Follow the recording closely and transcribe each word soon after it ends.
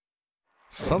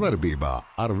Sadarbībā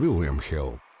ar William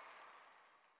Hill.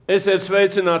 Esiet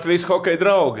sveicināti visi hokeja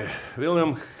draugi!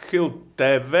 William Hill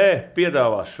TV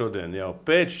piedāvās šodien jau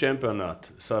pēc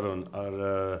čempionāta sarunu ar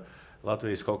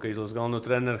Latvijas hokeja izlases galveno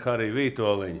treneru Hariju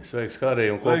Vītoliņu. Sveiks,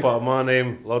 Harij! Un kopā ar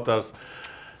manīm Lotārs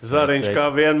Zariņš,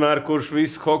 kā vienmēr, kurš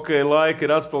visu hokeja laiku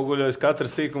ir atspoguļojis katru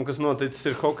sīkumu, kas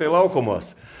noticis ir hokeja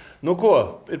laukumos. Nu ko,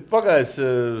 ir pagājis,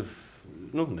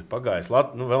 vēl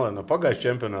nav pagājis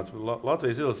čempionāts,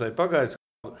 Latvijas izlasē pagājis.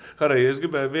 Harij, es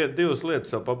gribēju divas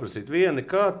lietas tev paprasīt. Viena,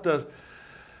 kā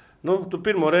tu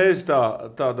pirmo reizi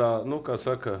tādā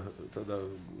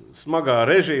smagā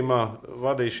režīmā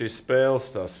vadīji šīs spēles,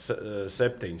 tās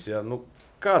 7. Ja?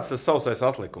 Kāds tas sausais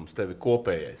atlikums tevi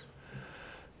kopējais?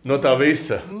 No tā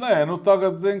visa? Nē,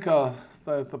 tagad,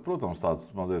 protams,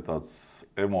 mazliet tāds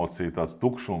emocija, tāds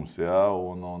tukšums, ja,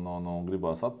 un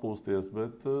gribās atpūsties,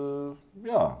 bet,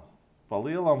 jā, pa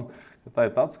lielam, ka tā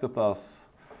ir atskatās,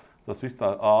 tas viss tā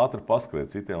ātri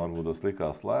paskrēt, citiem varbūt tas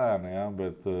likās lēni, ja,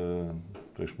 bet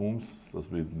priekš mums tas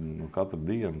bija katru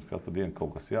dienu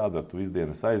kaut kas jādara, tu visu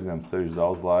dienu aizņemts, sevišķi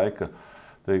daudz laika,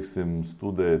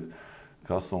 studēt,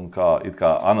 kas un kā, it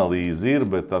kā analīze ir,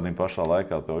 bet tādā pašā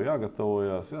laikā tev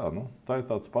jāgatavojās. Jā, tā ir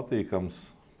tāds patīkams,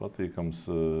 tāds,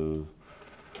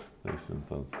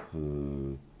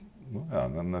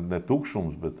 ne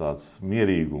tukšums, bet tāds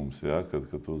mierīgums, jā, kad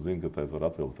tu zini, ka tā var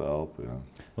atvilkt elpu. Jā.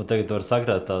 Un tagad tu vari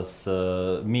sakrāt tās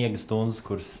miega stundas,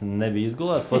 kuras nebija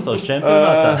izgulētas pasaules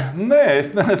čempionātā? Nē,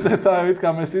 tā it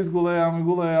kā mēs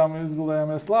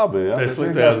izgulējāmies labi. Jā. Tā ir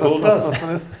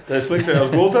sliktajās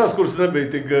gultās, kuras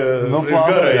nebija tik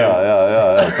garai. Jā,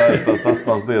 tas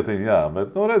mazlietiņ, jā.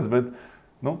 Bet,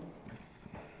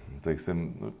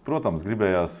 protams,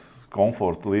 gribējās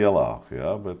komfortu lielāku,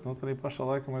 jā, bet arī pašā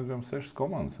laikā mēs bijām 6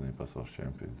 komandas arī pasaules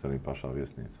čempioni, arī pašā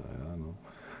viesnīcā. Jā,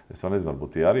 Es jau nezinu,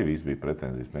 varbūt tie arī visi bija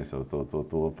pretenzijas, mēs jau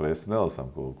to presi nelasām,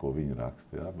 ko viņi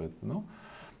raksta. Jā, bet,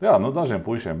 dažiem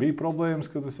puišiem bija problēmas,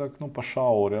 kad es saku, pa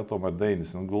šauri, jā, tomēr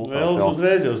 90 gultās. Vēl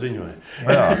uzreiz jau ziņoja.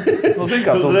 Jā.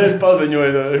 Uzreiz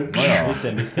paziņoja.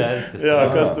 Visiem bija skaidrs,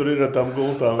 kas tur ir ar tām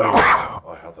gultām.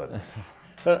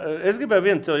 Es gribēju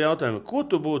vienu tev jautājumu. Ko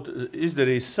tu būtu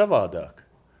izdarījis savādāk,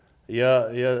 ja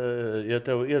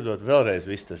tev iedot vēlreiz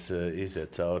viss tas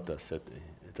iziet cauri tās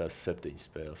 7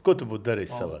 spēles? Ko tu būtu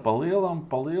darījis savādāk?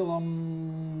 Pa lielam,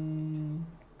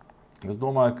 es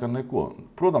domāju, ka neko.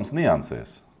 Protams,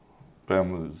 niansēs.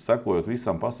 Piemēram, sekojot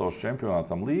visam pasaules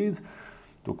čempionātam līdzi,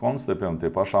 tu konstatē, piemēram,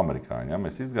 tie paši amerikāņi. Ja?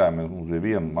 Mēs izgājām, mums bija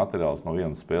viena materiāls no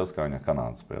vienas spēles, kā viņa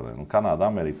Kanāda spēlē. Kanāda,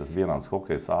 Amerika, tas vienāds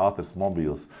hokejs, ātrs,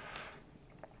 mobils.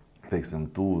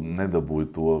 Tu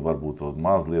nedabūji to, varbūt to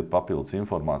mazliet papildus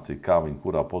informāciju, kā viņi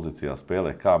kurā pozīcijā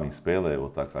spēlē, kā viņi spēlē,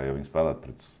 tā kā jau viņi spēlē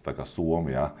pret tā kā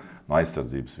Somi, ja, no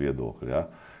aizsardzības viedokļa, ja,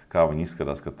 kā viņi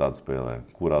izskatās, kad tāda spēlē,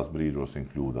 kurās brīžos viņi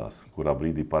kļūdās, kurā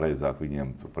brīdī pareizāk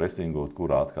viņiem presingot,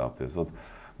 kurā atkāpties.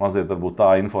 Mazliet varbūt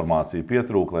tā informācija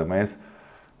pietrūk, lai mēs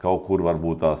kaut kur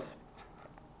varbūt tās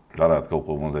varētu kaut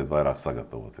ko mazliet vairāk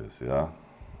sagatavoties. Ja.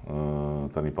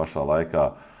 Tādā pašā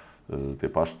laikā tie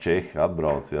paši Čehi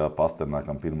atbrauc, jā,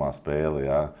 Pasternakam pirmā spēle,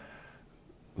 jā,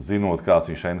 zinot, kāds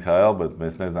viņš NHL, bet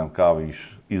mēs nezinām, kā viņš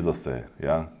izlasē,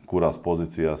 jā, kurās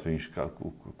pozīcijās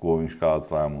ko viņš kādas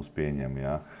lēmumus pieņem,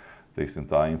 jā.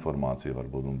 Tā informācija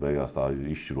varbūt, un beigās tā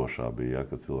izšķirošā bija, jā,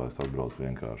 kad cilvēks atbrauc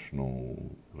vienkārši,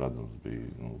 redzams, bija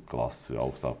klasi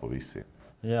augstāk pa visiem.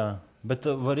 Jā,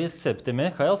 bet var ieskatīt par tiem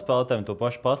NHL spēlētājiem, to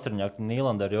pašu Pasterņaku un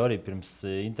Nylanderu, jo arī pirms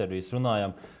intervijas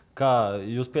runājām. Kā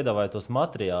jūs piedāvājat tos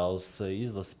materiālus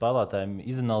izlases spēlētājiem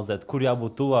izanalizēt, kur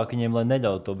jābūt tuvāk viņiem, lai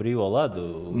neļautu to brīvo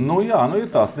ledu?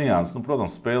 Ir tās nianses.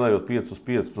 Protams, spēlējot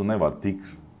 5-5, tu nevari tik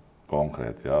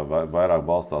konkrēti. Jā. Vairāk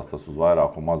balstās tas uz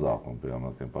vairākumu, mazākumu.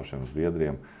 Piemēram, tiem pašiem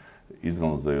Zviedriem.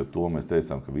 Izanalizējot to, mēs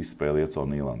teicām, ka visi spēle iet caur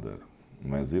Nylanderu.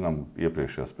 Mēs zinām,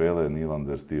 iepriekšējā spēlē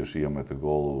Nylanders tieši iemeta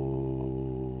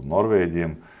golu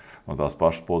Norvēģiem. No tās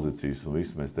pašas pozīcijas, un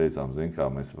visu mēs teicām,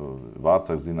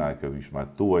 Vārtsargs zināja, ka viņš met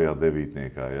tojā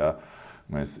devītniekā, jā.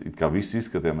 Mēs it kā visu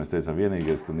izskatījām, mēs teicām,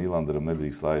 vienīgais, ka Nylanderam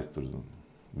nedrīkst laist tur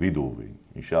vidū viņu.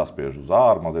 Viņš jāspiež uz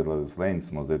āru, mazliet, lai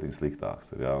sleņķis mazliet sliktāks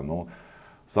ir, jā.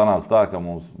 Sanāca tā, ka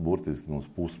mums burtiski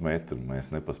pusmetru mēs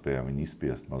nepaspējām viņu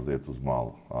izspiest mazliet uz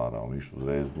malu ārā, un viņš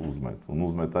uzreiz uzmet. Un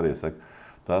uzmet arī,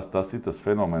 tas ir tas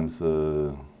fenomens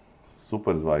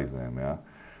superzvaigznēm, jā.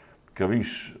 Ka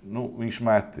viņš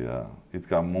met, jā. It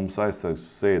kā mums aizsargs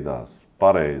sēdās,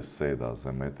 pareizi sēdās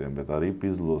zem metiem, bet arī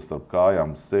izlos starp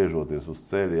kājām, sēžoties uz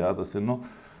ceļa, jā, tas ir,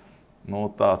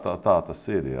 tā tas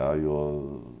ir, jā, jo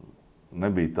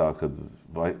nebija tā, ka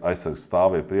aizsargs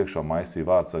stāvēja priekšā, maisīja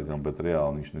Vārtsargam, bet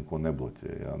reāli viņš neko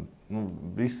nebloķēja, jā.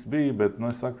 Viss bija, bet,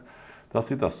 es saku,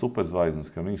 tas ir tās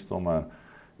superzvaigznes, ka viņš tomēr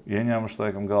ieņēmuši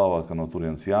teikam galvā, ka no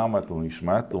turienes jāmet, un viņš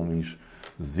met, un viņš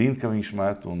zina, ka viņš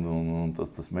met, un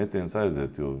tas metiens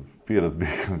aiziet, jo pieredze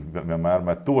bija, ka vienmēr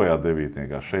met tojā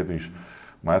devītniekā. Šeit viņš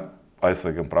met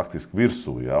aizsargam praktiski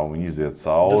virsū, ja, un viņi iziet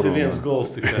cauri. Tas ir viens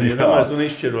gols tikai, iedomājas un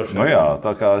izšķirošs. Nu jā,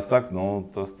 tā kā es saku,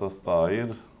 tas tā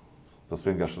ir. Tas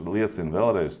vienkārši liecina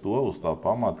vēlreiz to uz tā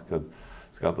pamata, kad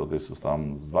skatoties uz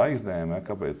tām zvaigznēm, ja,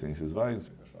 kāpēc viņas ir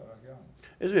zvaigznes.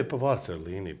 Es biju pa Vārtsēru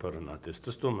līniju parunāties.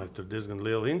 Tas tomēr tur diezgan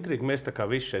liela intriga. Mēs tā kā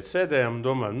visi šeit sēdējām un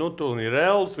domājam, tūlīt ir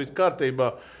reāls, viss kārtībā.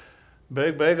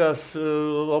 Beigās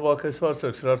labākais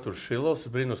Vārtsērs ir Arturs Šilovs.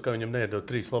 Es brīnos, kā viņam neiedod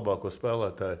 3 labāko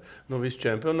spēlētāju visu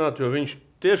čempionātu, jo viņš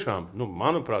tiešām,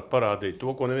 manuprāt, parādīja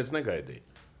to, ko neviens negaidīja.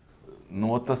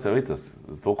 Tas jau ir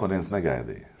to, ko neviens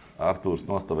negaidīja. Arturs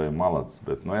nostavēja malacis,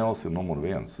 bet Elvis ir numur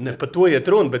 1. Ne, par to iet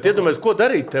runa, bet iedomājies, ko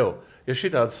darīt tev? Ja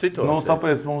šitāda situācija.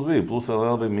 Tāpēc mums bija, plus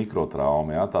vēl bija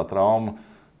mikrotrauma. Ja? Tā trauma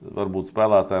varbūt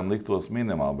spēlētājiem liktos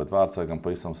minimāli, bet Vārtsēkam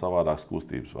pavisam savādāks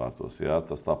kustības vārtos. Ja?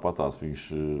 Tas tāpatās viņš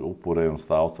upurē un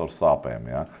stāv caur sāpēm.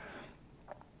 Ja?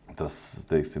 Tas,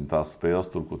 teiksim, tās spēles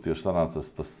tur, kur tieši sanāca,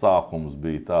 tas sākums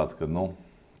bija tāds, ka,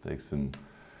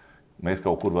 mēs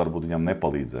kaut kur varbūt viņam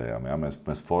nepalīdzējām. Ja?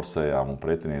 Mēs forsējām un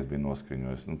pretinieks bija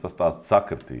noskaņojis. Tas tāds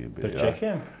sakritība. Pret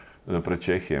Čehiem? Pret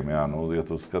Čehiem, jā, ja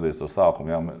tu skaties to sākumu,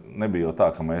 jā, nebija jau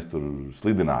tā, ka mēs tur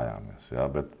slidinājāmies, jā,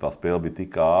 bet tā spēle bija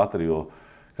tik ātri, jo,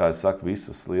 kā es saku,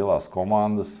 visas lielās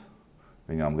komandas,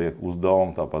 viņām liek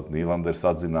uzdevumu, tāpat Nīlanders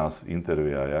atzinās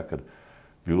intervijā, jā, kad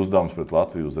bija uzdevums pret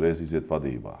Latviju uzreiz iziet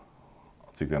vadībā.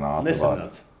 Cik vien ātri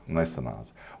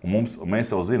nesanāca. Un mēs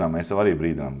jau zinām, mēs jau arī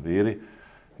brīdinām, vīri,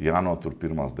 jānotur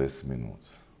pirmās 10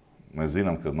 minūtes. Mēs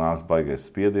zinām, ka nāks baigais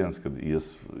spiediens, kad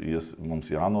mums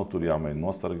jānotur, jāmēģina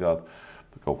nosargāt,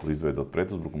 kaut kur izveidot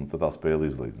pretuzbrukumu, tad tā spēle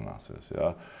izlīdzināsies. Ja?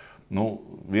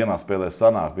 Vienā spēlē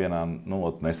sanāk, vienā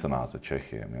nesanāca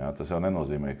Čehiem. Ja? Tas jau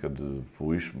nenozīmē, ka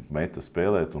puiši meta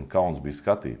spēlēt un kauns bija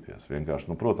skatīties.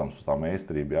 Vienkārši, protams, tā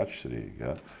meistarība bija atšķirīga.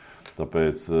 Ja?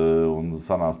 Tāpēc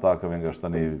sanāca tā, ka vienkārši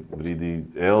tādā brīdī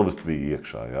Elvis bija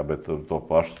iekšā, ja? Bet to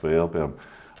pašu spēli, piemēram,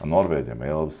 ar Norvēģiem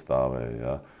Elvis stāvēja.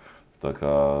 Ja? Tā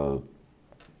kā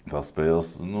tās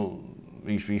spēles,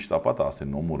 viņš tāpatās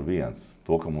ir numur 1.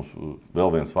 To, ka mums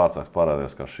vēl viens Vārtsēks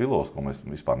parādījās kā Šilovs, ko mēs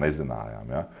vispār nezinājām,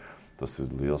 ja? Tas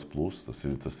ir liels pluss, tas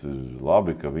ir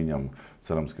labi, ka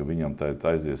cerams, ka viņam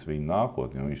aizies viņa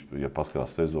nākotne, jo viņš, ja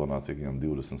paskatās sezonā, cik viņam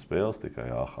 20 spēles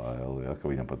tikai AHL, ja? Ka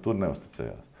viņam pat tur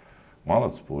neusticējās.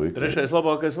 Malacis puika. 3.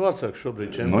 labākais Vārtsēks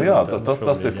šobrīd čempionātā. Jā,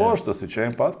 tas ir forši, tas ir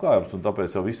čempa atklājums, un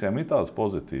tāpēc jau visiem ir tāds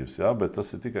pozitīvs, ja? Bet tas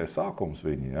ir tikai sākums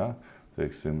viņa, ja?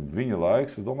 Teiksim, viņa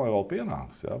laiks, es domāju, vēl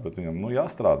pienāks, ja? Bet viņam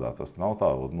jāstrādā, tas nav tā,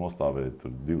 nostāvēt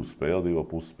 2 spēles,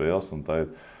 2,5 spēles, un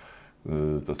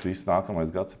tas viss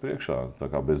nākamais gads ir priekšā. Tā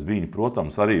kā bez viņa,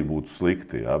 protams, arī būtu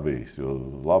slikti, ja, bijis, jo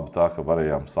labi tā, ka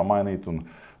varējām samainīt, un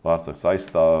Vārtsēks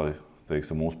aizstāja,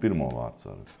 teiksim, mūsu pirmo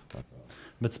Vārtsēku.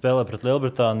 Bet spēlē pret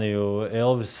Lielbritāniju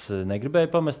Elvis negribēja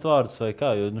pamest vārdus vai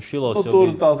kā? Jo, Šilovs jau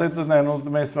tur bija...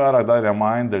 mēs vairāk darījām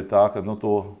maiņu dēļ tā, ka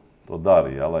to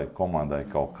darīja, ja, lai komandai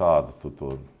kaut kādu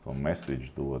to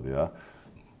message dod, ja,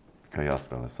 ka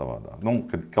jāspēlē savādāk.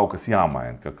 Kad kaut kas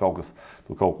jāmaina, ka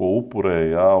tu kaut ko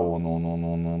upurē, ja,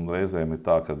 un reizēm ir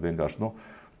tā, ka vienkārši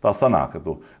tā sanāk,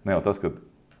 ka ne jau tas, ka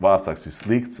Vārtsēks ir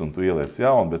slikts un tu ieliec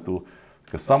jaunu, bet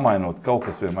ka samainot, kaut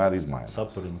kas vienmēr izmainās.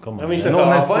 Viņš tā kā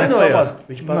apvainojās?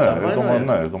 Viņš pats apvainojās?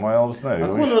 Nē, es domāju, Elvis nē.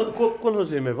 Ko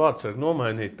nozīmē Vārtsēku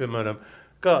nomainīt, piemēram?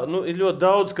 Ir ļoti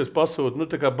daudz, kas pasūta,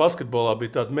 tā kā basketbolā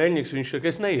bija tāds mēģinīgs, viņš saka,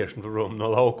 es neiešu prom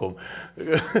no laukuma.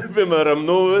 Piemēram,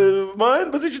 maina,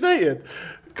 bet viņš neiet.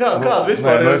 Kāda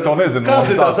vispār ir? Es to nezinu,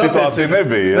 tā situācija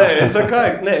nebija.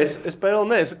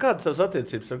 Es kādas tās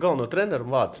attiecības ar galveno treneru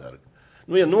un Vārtsēku?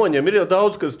 Ja noņem, ir jau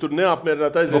daudz, kas tur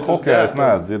neapmierināti aiziet. Hokejā es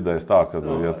neesmu dzirdējis tā, ka,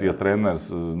 ja treneris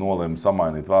nolēma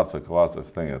samainīt Vārtsēku, ka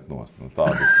Vārtsēks neiet nost.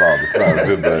 Tādas neesmu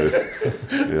dzirdējis.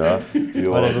 Ja?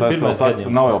 Jo tas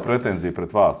nav jau pretenzija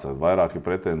pret Vārtsēku. Vairāk ir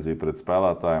pretenzija pret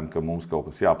spēlētājiem, ka mums kaut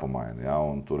kas jāpamaina. Ja?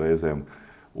 Un tur reizēm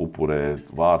upurē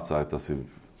Vārtsēku, tas ir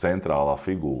centrālā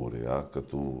figūra. Ja? Ka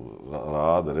tu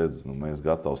rāda, redz, mēs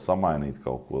gatavi samainīt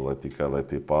kaut ko, lai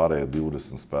tie pārējie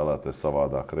 20 spēlētāji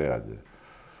savādāk reaģē.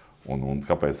 Un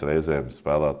kāpēc reizēm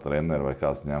spēlēt treneri vai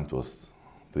kāds ņem tos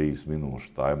 3 minūšu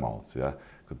timeouts, ja?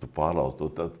 Kad tu pārlauzi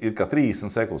to, ir kā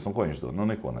 30 sekundes, un ko viņš dod?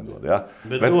 Neko nedod, ja?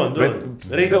 Bet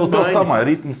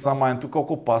ritms samaina, tu kaut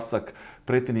ko pasaka,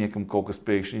 pretiniekam kaut kas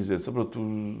pēkšņi iziet, saprot,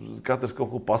 katrs kaut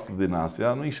ko paslidinās,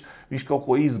 ja? Viņš kaut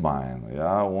ko izmaina,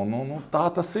 ja? Un tā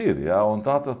tas ir, ja? Un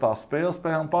tā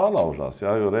spēle pārlaužās,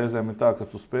 ja? Jo reizēm ir tā, ka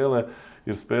tu spēlē,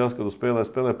 ir spēles, kad tu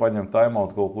spēlē, paņem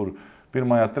timeout kaut kur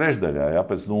pirmajā trešdaļā, ja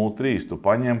pēc 0-3 tu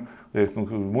paņem,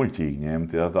 muļķīgi ņemt,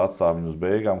 ja atstāv viņu uz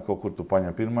beigām, kaut kur tu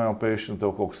paņem pirmajā pēkšņi,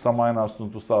 tev kaut kas samainās un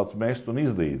tu sāc mest un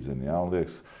izlīdzini, ja, un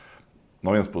liekas,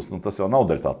 no vienas puses, tas jau nav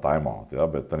dēļ tā time-out, ja,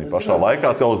 bet arī pašā laikā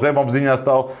tev zemapziņā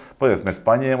stāv, mēs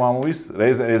paņēmām un viss.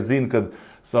 Reizē es zinu, kad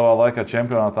savā laikā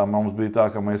čempionātā mums bija tā,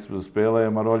 ka mēs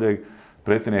spēlējam ar Oļegu,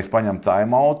 pretinieks paņem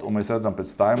time-out, un mēs redzam, pēc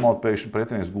time-out pēkšņi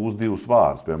pretinieks gūs 2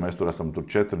 vārdus. Piemēram, mēs tur esam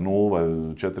 4-0 vai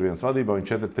 4-1 vadībā,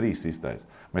 viņi 4-3 iztaisa.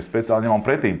 Mēs speciāli ņemam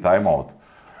pretīm time-out.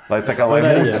 Lai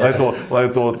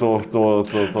to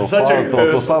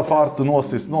fartu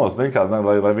nosist nost,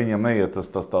 lai viņiem neiet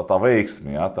tā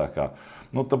veiksmi. Ja, tā kā.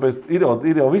 Tāpēc ir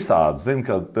jau visādi. Zini,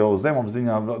 ka tev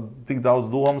zemapziņā tik daudz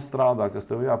domas strādā, kas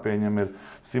tev jāpieņem ir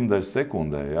 100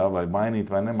 sekundē. Ja, vai mainīt,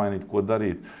 vai nemainīt, ko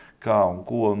darīt, kā un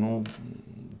ko.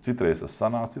 Citreiz tas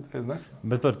sanāk, citreiz nesanāk.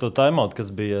 Bet par to time-out,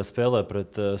 kas bija spēlē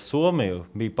pret Somiju,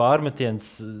 bija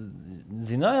pārmetiens.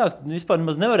 Zinājāt, vispār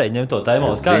nemaz nevarēja ņemt to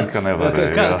time-out. Es zinu, ka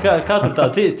nevarēja. Kā tur tā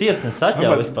tiesnesis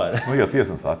atļauja vispār? Ja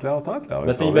tiesnesis atļauj, tā atļauj.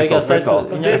 Bet viņi beigās teica,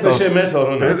 tiesnešiem mēs vēl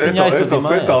runājam. Es jau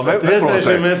speciāli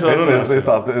neprošēju. Es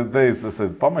tā teicu, es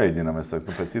pamēģinam, es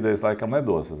saku, pēc idejas laikam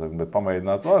nedos, bet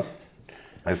pamēģināt var.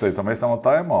 Es teicu, mēs tam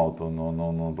time-out,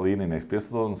 un līnijnieks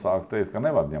piestādot un sāk teikt, ka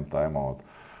nevar ņemt time-out.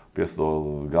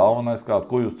 Piestādot galvenais,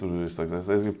 ko jūs tur, es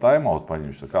gribu time-out paņemt.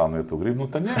 Viņš saka, ja tu gribi,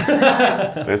 tad ņem.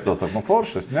 Es tā saku,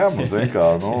 forši, es ņemu,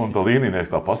 un tā līnijnieks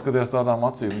tā paskatījās tādām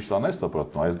acīm, viņš tā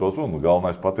nesaprata. Aizbrauc,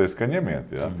 galvenais pateica, ka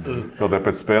ņemiet. Ja. Kaut arī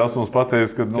pēc spēles mums pateica,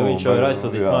 ka viņš jau ir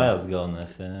aizsūtīts mājās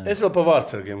galvenais. Jā. Es vēl pa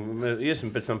vārdsargiem. Iesim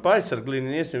pēc tam pa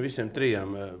aizsarglīni, iesim visiem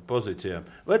 3 pozīcijām.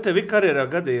 Vai tev ir karjerā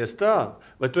gadījies tā,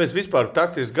 vai tu esi vispār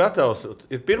taktiski gatavs?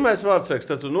 Ir pirmais vārdsargs,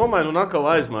 tad tu nomaini un atkal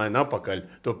aizmaini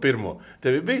apakaļ to pirmo.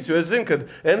 Tev ir bijis, jo es zinu, ka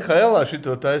NHL-ā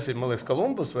šito taisīja, man liekas,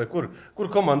 Kolumbus vai kur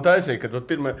komanda taisīja, kad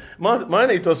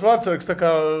mainīja tos vārdsargus tā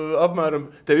kā apmēram.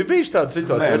 Tev ir bijis tāda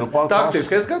situācija?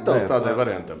 Taktiski es gatavs tādai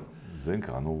variantam. Zini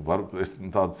kā,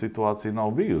 tāda situācija nav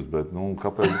bijusi, bet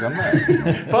kāpēc gan nē?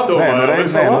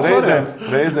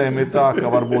 Reizēm ir tā, ka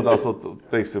varbūt tās,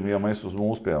 teiksim, ja mēs uz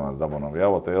mūsu piemēram dabonam,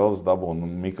 Elvis dabona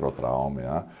mikrotraumi,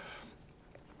 ja,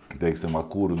 teiksim, ar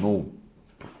kuru,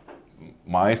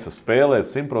 maisa spēlēt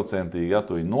 100%, ja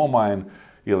tu viņu nomaini,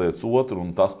 ieliec otru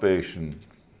un tas pēkšņi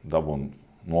dabona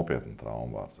nopietnu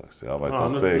traumu vārdsargs. Ja, vai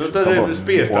tas pēkšņi... tad ir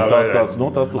spiestā vairāk. Tad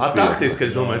tu spiest. Taktiski,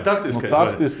 es domāju,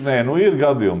 taktiski, nē, ir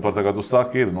gadījumi, par tā kā tu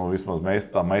saki, ir, vismaz mēs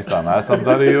tā neesam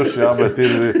darījuši, ja, bet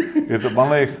ir, man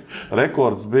liekas,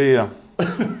 rekords bija,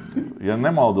 ja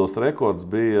nemaldos, rekords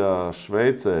bija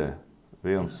Šveicē,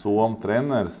 viens somu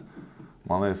treneris,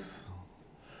 man liekas,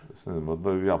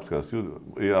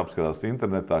 jāapskatās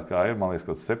internetā, kā ir. Man liekas,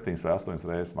 ka 7 vai 8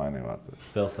 reizes mainīja vārdsargu.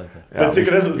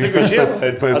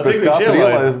 Pēc katra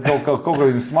ielaista kaut ko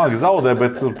viņa smagi zaudē,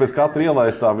 bet pēc katra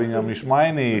ielaistā viņš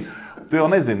mainīja. Tu jau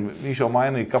nezini, viņš jau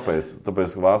mainīja, kāpēc. Tāpēc,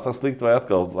 ka vārdsargs slikti vai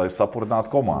atkal, lai sapurinātu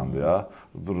komandu. Ja?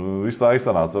 Tur visu laiku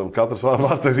sanāca, katrs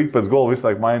vārdsargs ik pēc gola visu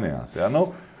laiku mainījās. Ja?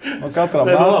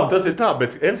 Tas ir tā,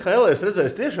 bet NHL es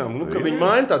redzēju tiešām, ka viņi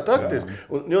maina tā taktiski.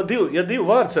 Ja 2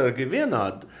 vārdsargi ir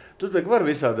vienādi, tu var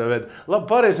visādā veidā. Labi,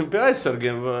 pārēsim pie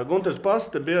aizsargiem. Gunters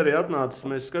Paste bija arī atnācis,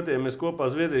 mēs skatījāmies kopā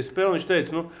Zviedrijas spēli. Viņš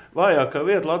teica, vājākā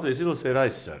vieta Latvijas izlasē ir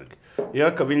aizsargi.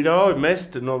 Ja, ka viņi ļauj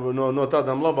mest no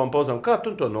tādām labām pozām. Kā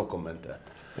tu to nokomentē?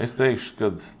 Es teikšu, ka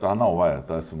tā nav vajag,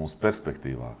 tā ir mums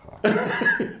perspektīvākā.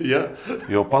 Ja.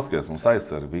 Jo paskaties, mums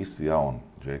aizsargi visi jauni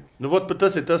džeki.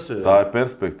 Tas ir tas. Tā ir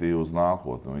perspektīva uz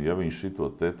nākotni. Ja viņš šito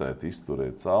tetēt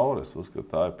izturēja cauri, es uzskatu,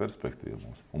 tā ir perspektīva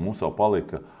mums. Un mums jau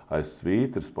palika aiz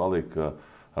svītris, palika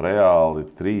reāli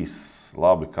 3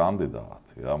 labi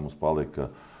kandidāti. Ja? Mums palika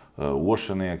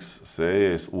Ošanieks,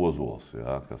 Sējais, Ozols,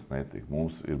 ja? Kas netika.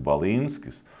 Mums ir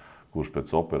Balīnskis, kurš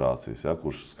pēc operācijas, ja,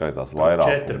 kurš skaitās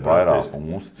vairāk, un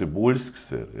mums Cibuļskis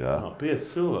ir. Ja. 5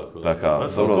 cilvēku. Tā kā,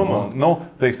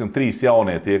 teiksim, 3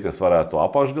 jaunie tie, kas varētu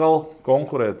apakšgalu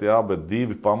konkurēt, ja, bet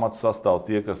 2 pamats sastāv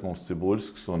tie, kas mums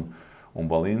Cibuļskis un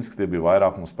Balīnskis, tie bija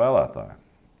vairāk mums spēlētāji.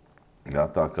 Ja,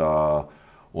 tā kā,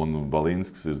 un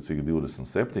Balīnskis ir cik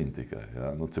 27 tikai.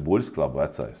 Ja. Cibuļskis labi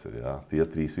vecais ir, ja. Tie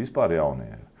 3 vispār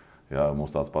jaunie ir. Ja,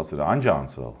 mums tāds pats ir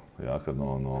Anģāns vēl, ja,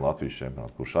 no Latvijas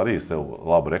čempionāta, kurš arī sev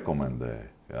labi rekomendēja.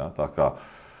 Ja, tā kā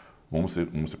mums ir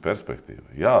perspektīva.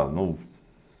 Jā,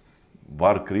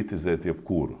 var kritizēt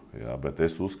jebkuru, ja, bet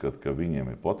es uzskatu, ka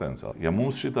viņiem ir potenciāli. Ja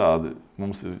mums ir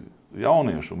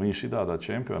jaunieši un viņi šitādā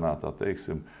čempionātā,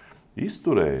 teiksim,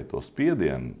 izturēja to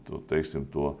spiedienu, teiksim,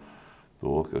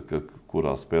 to,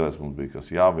 kurās spēlēs mums bija kas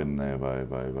jāvinnē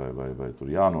vai tur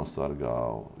jānosargā.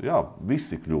 Jā,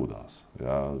 visi kļūdās.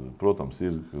 Jā. Protams,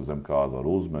 ir zem kāda var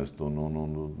uzmest un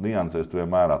niansēs tu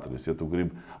vienmēr atradīsi. Ja tu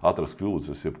gribi atrast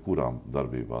kļūdas, es jebkurām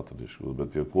darbībā atradīšu.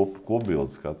 Bet, ja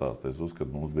kopbildes skatās, tad es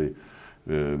uzskatu, mums bija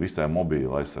visai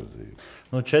mobīla aizsardzība.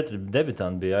 4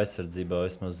 debitanti bija aizsardzībā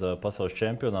vismaz pasaules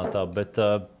čempionātā, bet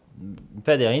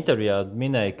pēdējā intervijā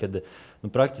minēja, ka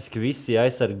praktiski visi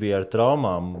aizsargi bija ar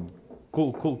traumām.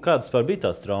 Kādas bija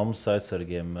tās traumas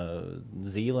aizsargiem?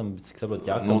 Zīlem, cik saprot,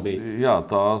 Jākam bija? Jā,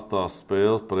 tās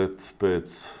spēles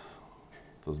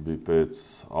tas bija pēc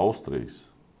Austrijas.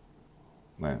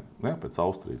 Ne pēc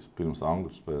Austrijas, pirms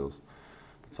Angļu spēles.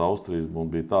 Pēc Austrijas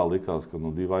mums bija tā likās, ka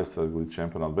 2 aizsargi līdz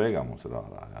čempionāta beigām mums ir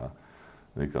ārā. Jā.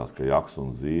 Likās, ka Jaks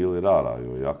un Zīle ir ārā,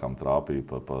 jo Jakam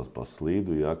trāpīja pa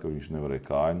slīdu, ka viņš nevarēja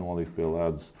kāju nolikt pie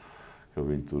ledus, ka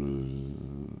viņi tur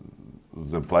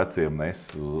zem pleciem nes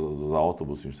uz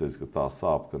autobusu. Viņš teica, ka tā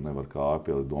sāp, ka nevar kāju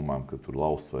pielikt. Domājam, ka tur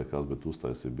lausts vai kas, bet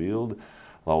uztaisīja bildi.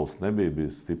 Lausts nebija,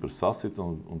 bija stiprs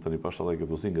sasitums, un tad pašā laikā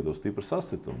tu zini, ka tev stiprs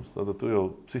sasitums. Tad tu jau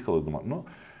psihologi domā,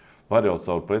 var jau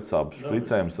caur pretsāpju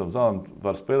špricējumu savu zāli,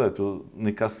 var spēlēt, tu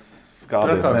nekas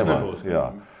skādēt nevar. Jā.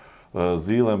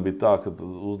 Zīlēm bija tā, ka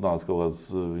uznāca kaut kāds,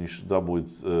 viņš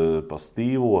dabūja pa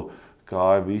stīvo,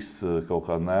 kāja, viss kaut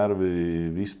kā nervi,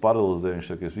 viss paralizē. Viņš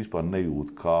saka, es vispār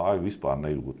nejūtu kāju, vispār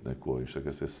nejūtu neko. Viņš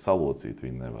saka, es salocīt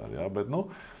viņu nevar. Ja? Bet,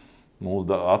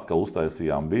 mums atkal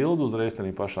uztaisījām bildu uzreiz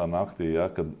tajā pašā naktī, ja?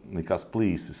 Kad nekas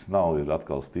plīsis nav, ir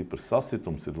atkal stiprs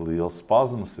sasitums, ir liels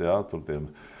spazmas, ja? Tur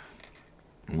tiem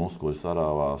muskuļi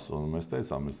sarāvās. Un mēs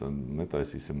teicām, mēs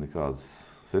netaisīsim nekādas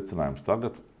secinājumus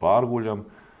tagad, pārguļam.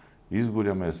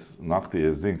 Izguļamies naktī,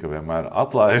 es zinu, ka vienmēr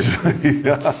atlaiž.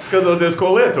 Skatoties, ko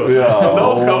lietot. Jā,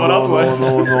 daudz kā var atlaist.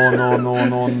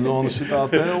 Un šitā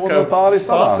te, un tā arī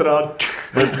sanāk.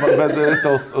 Bet es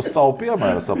tev uz savu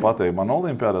piemēru pateiktu. Man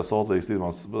olimpiādā Soltlīgas ir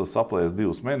saplēs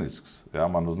 2 meniskus. Jā,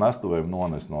 man uz nestuvēm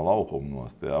nones no laukuma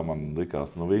nost. Jā, man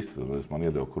likās, viss. Es man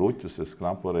iedeva kruķus, es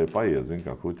knapi varēju paiet. Zinu,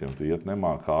 kā kruķiem tu iet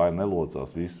nemāk, kāja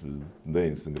nelocās, viss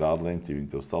 90 grādu leņķi,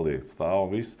 viņi tev saliekt stāv,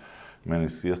 viss.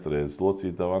 Menisks iestrēdzis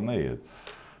locītavā neiet.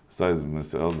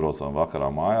 Mēs atbraucām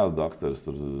vakarā mājās, dakteris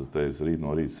tur teica, rīt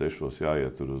no rīta 6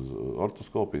 jāiet tur uz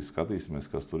ortoskopiju, skatīsimies,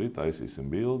 kas tur ir, taisīsim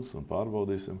bildes un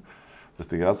pārbaudīsim. Es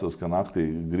tikai atceros, ka naktī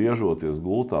griežoties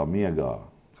gultā, miegā,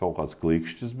 kaut kāds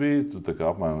klikšķis bija, tu tā kā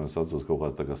apmēram es atceros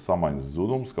kaut kā samaņas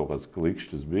zudums, kaut kāds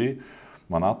klikšķis bija.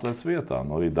 Man atvec vietā.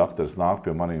 No rīta dakteris nāk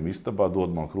pie maniem istabā,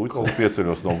 dod man kruķis, es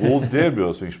pieceļos no gultas,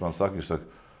 ģērbjos, viņš man saka,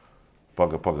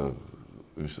 paga.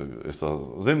 Es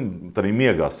zinu, tad ir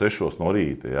miegā 6 no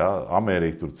rīta, ja?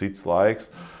 Amerika tur cits laiks,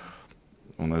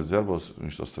 un es ģerbos,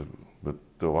 viņš tas saka, bet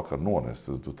tev vakar nones,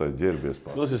 tu tai ģērbies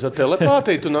pār. Jūs ar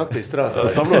telepātiju tu naktī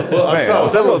strādāji?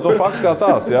 Saprotu, fakts kā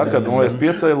tāds, ja? Kad es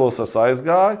piecēlos, es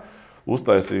aizgāju,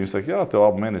 uztaisīju, viņš saka, jā, tev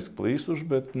abi meniski plīsuši,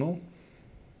 bet,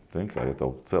 ja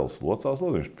tev cels locās,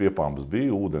 viņš piepāmbas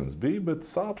bija, ūdens bija, bet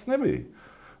sāpes nebija.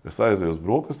 Es aizēju uz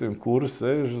brokastiem, kuri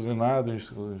sēž, ēd,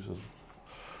 viņš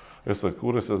es saku,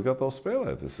 kur es esmu gatavs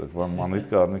spēlēt? Es saku, man it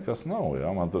kā nekas nav.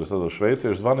 Ja? Man tur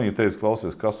šveicieši zvanīja, teica,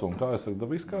 klausies, kas un kā. Es saku, da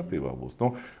viss kārtībā būs.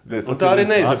 Tā arī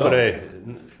neizvarēja.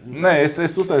 Nē,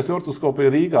 es uztaisīju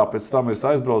ortoskopiju Rīgā, pēc tam es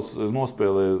aizbraucu,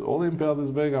 nospēlēju olimpiādas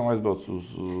beigām, aizbraucu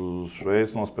uz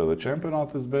Šveici, nospēlēju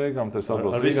čempionātas beigām.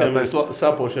 Ar visiem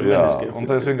sāpošiem meniskiem. Un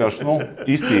es vienkārši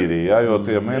iztīrīju, ja? Jo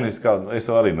tie meniski,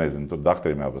 es arī nezinu, tur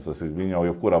dakteriem jāpēc, viņi jau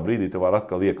jebkurā brīdī te var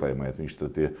atkal ieklēmēt. Viņš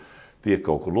tiek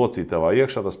kaut kur locītavā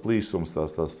iekšā, tas plīsums,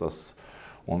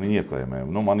 un viņi ieklēmē.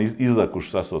 Man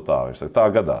izlekušas esot tā. Viņš saka, tā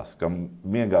gadās, ka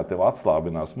miegā tev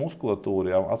atslābinās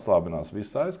muskulatūra, ja, atslābinās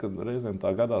viss aiz, kad reizēm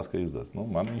tā gadās, ka izlec.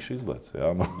 Man viņš izlec, jā,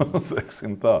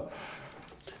 teiksim tā.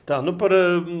 Tā, par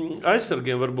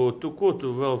aizsargiem varbūt, ko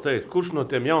tu vēl teikt? Kurš no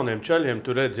tiem jauniem čaļiem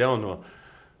tu redz jauno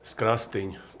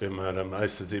skrastiņu, piemēram,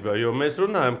 aizsardzībā? Jo mēs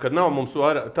runājam, ka nav mums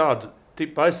tādu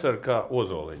tipa aizsarga kā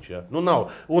Ozoliņš. Ja? Nav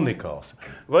unikāls.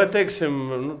 Vai, teiksim,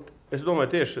 es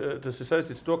domāju, tieši tas ir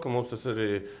saistīts to, ka mums tas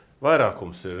arī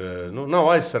vairākums ir.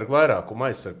 Nav aizsarga vairākuma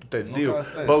aizsarga. Tu teici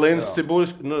 2. Balinskis,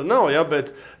 Cibuļskis. Nav, ja,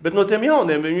 bet no tiem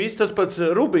jauniem, viņš tas pats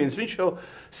Rubīns, viņš jau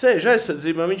sēž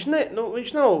aizsardzībā. Viņš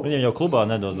nav... Viņam jau klubā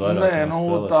nedod vairāk.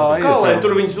 Kā lai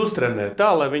tur viņus uztrenē? Tā,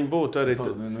 lai viņi būtu arī...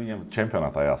 Viņam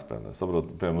čempionātā jāspēlē.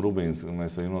 Saprot, piemēram, Rubīns,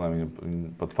 mēs runājam,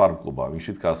 viņam pat farmklubā.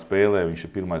 Viņš it kā spēlē, viņš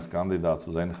ir pirmais kandidāts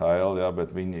uz NHL, ja,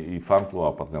 bet viņi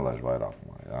farmklubā pat nelaiž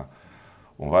vairākumā. Ja.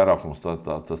 Un vairākums tā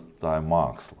ir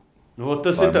māksla.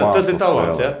 Tas ir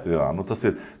talants, ja? Jā, tas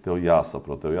ir, tev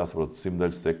jāsaprot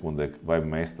 100 sekundē, vai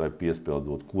mest, vai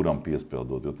piespēldot, kuram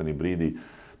piespēldot, jo tajā brīdī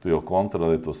tu jau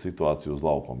kontrolē to situāciju uz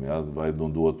laukumu, ja? Vai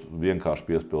dot vienkārši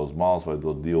piespēli uz malas, vai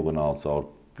dot diagonāli caur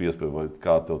piespēli, vai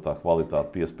kā tev tā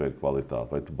kvalitāte, piespēļu kvalitāte,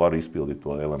 vai tu vari izpildīt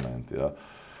to elementu, ja?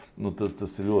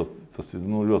 Tas ir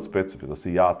ļoti specifiski, tas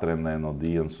ir jātrenē no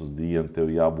dienas uz dienu, tev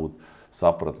jābūt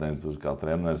sapratnē, tu kā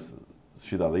treneris,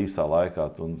 šitā īsā laikā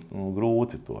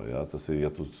grūti to. Ja? Tas ir, ja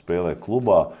tu spēlē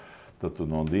klubā, tad tu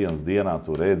no dienas dienā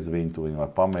tu redzi viņu, tu viņu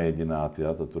var pamēģināt,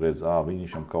 ja? Tad tu redzi,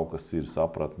 viņam kaut kas ir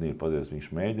sapratnī, patiesi viņš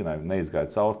mēģināja,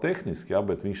 neizgāja cauri tehniski, ja?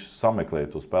 Bet viņš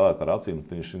sameklēja to spēlēt ar acīm, un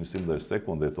viņš 100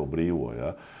 sekundē to brīvo.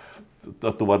 Ja?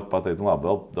 Tad tu vari pateikt,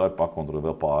 labi, vēl pakontrolēt,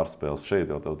 vēl pārspēles, šeit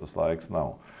jau tev tas laiks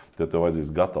nav. Tev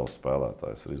vajadzīs gatavs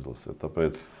spēlētājs ar izlasi.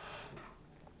 Tāpēc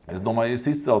es domāju, es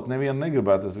izcelt nevienu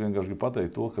negribētu, es vienkārši gribu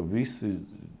pateikt to, ka visi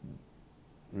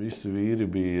vīri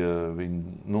bija,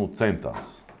 viņi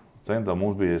centās.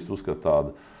 Mums bija, es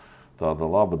uzskatu, tāda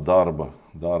laba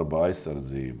darba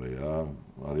aizsardzība, ja?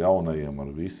 Ar jaunajiem, ar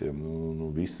visiem.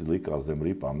 Visi likās zem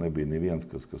ripām, nebija neviens,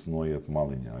 kas noiet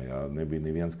maliņā, ja? Nebija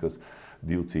neviens, kas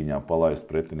divcīņā palaist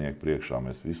pretinieku priekšā.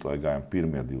 Mēs visu laiku gājām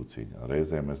pirmie divcīņā.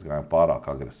 Reizēm mēs gājām pārāk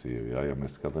agresīvi, ja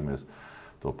mēs skatāmies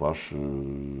to pašu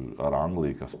ar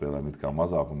Angliju, kas spēlēm it kā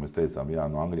mazāk, un mēs teicām,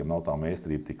 Angļiem nav tā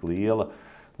meistarība tik liela,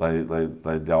 lai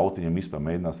ļaut viņam vispār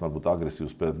mēģinās varbūt agresīvi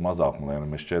spēlēt mazāk, lai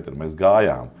mēs 4, mēs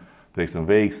gājām,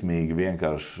 veiksmīgi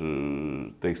vienkārši,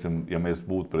 ja mēs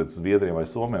būtu pret Zviedriem vai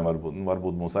Somiem,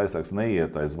 varbūt mūsu aizsargs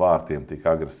neiet aiz vārtiem tik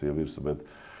agresīvi virsū, bet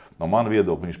no mana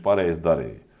viedokļa viņš pareizi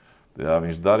darīja. Jā,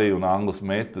 viņš darīja, un Anglis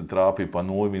meta, trāpīja pa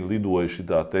noju, viņi lidoja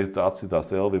šitā, atsitās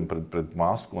Elvim pret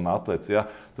masku un atlēc. Jā.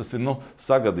 Tas ir,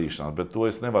 sagadīšanās, bet to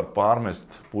es nevaru pārmest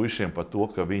puišiem par to,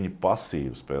 ka viņi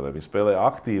pasīvi spēlē. Viņi spēlē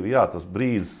aktīvi, jā, tas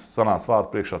brīdis sanāca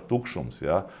vārtu priekšā tukšums,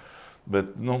 jā.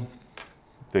 Bet,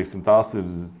 tās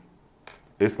ir,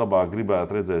 es labāk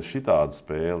gribētu redzēt šitādu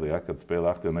spēli, jā, kad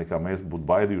spēlē aktīvi, nekā mēs būtu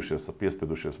baidījušies,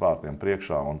 piespiedušies vārtiem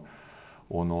priekšā un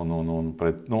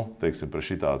pret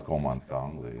šitādu komandu kā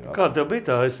Anglija. Jā. Kāda tev bija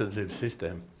tā aizsardzības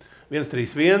sistēma?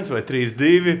 1-3-1 vai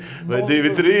 3-2 vai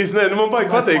 2-3? Nē, man baigi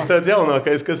patīk tāda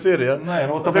jaunākais, kas ir. Ja? Nē,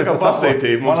 tāpēc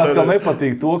man atkal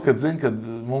nepatīk to, kad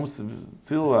mums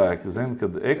cilvēki,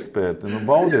 kad eksperti,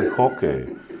 baudiet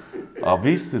hokeju.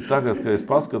 Visi tagad, kad es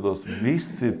paskatos,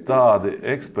 visi tādi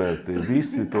eksperti,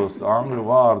 visi tos angļu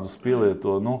vārdus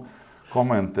pielieto,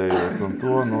 komentējiet un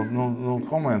to,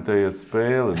 komentējiet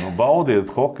spēli, baudiet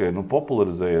hokeju,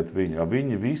 popularizējiet viņu.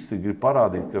 Viņi visi grib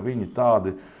parādīt, ka viņi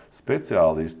tādi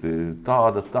speciālisti,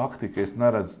 tāda taktika, es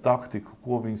neredzu taktiku,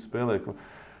 ko viņi spēlē.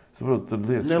 Saprotu, tad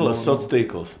liekas... Nelas sociālos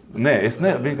tīklus. Nē, es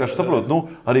vienkārši saprotu,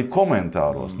 arī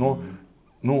komentāros.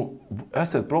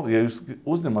 Ja jūs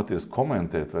uzņematies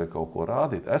komentēt vai kaut ko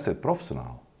rādīt, esiet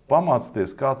profesionāli.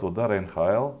 Pamācieties, kā to dara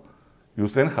NHL.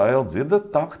 Jūs NHL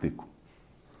dzirdat taktiku.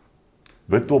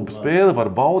 Bet to spēli var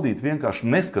baudīt vienkārši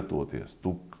neskatoties.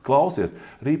 Tu klausies,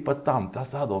 rīt pat tam,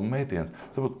 tas ādom metiens.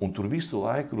 Un tur visu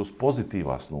laiku ir uz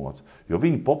pozitīvās nots. Jo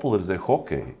viņi popularizē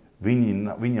hokeju.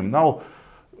 Viņam nav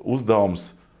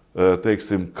uzdevums,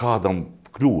 kādam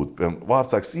kļūt.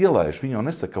 Vārtsargs ielaiž, viņi jau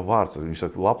nesaka vārtsargs, viņš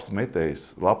saka labs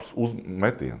metējs, labs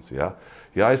metiens. Ja?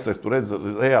 Ja aizsargs, tu redz,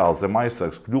 reāli zem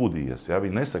aizsargs kļūdījies. Ja?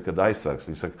 Viņi nesaka, kad aizsargs.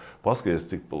 Viņi saka, paskaties,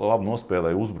 cik labi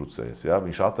nospēlēja uzbrucējs. Ja?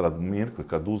 Viņš atrada mirkli,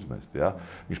 kad uzmest. Ja?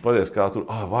 Viņš pateiks, kā tur,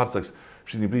 vārtsargs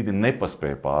šī brīdī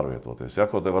nepaspēja pārvietoties. Ja?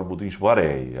 Kaut te varbūt viņš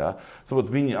varēja. Ja? Saprot,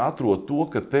 viņi atrod to,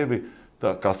 ka tevi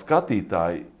kā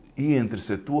skatītāji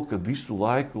ieinteresē to, ka visu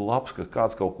laiku labs, ka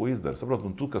kāds kaut ko izdara. Saprot,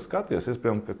 un tu, kas skaties, es,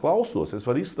 piemēram, ka klausos, es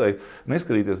varu izteikt,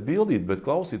 neskarīties bildīt, bet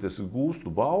klausīties, es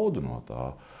gūstu baudu no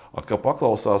tā. Ka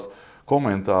paklausās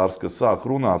komentārs, kas sāk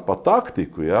runāt par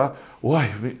taktiku, ja?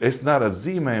 Es neredzu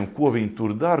zīmējumu, ko viņi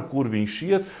tur dara, kur viņš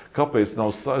iet, kāpēc nav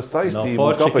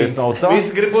saistība, kāpēc nav tā.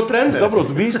 Visi grib būt treneri.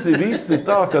 Saprotu, visi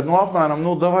tā, ka apmēram,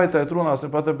 davai tēt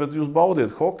runāsim par te, bet jūs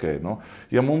baudiet hokeju.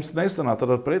 Ja mums nesanāk,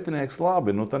 tad ar pretinieks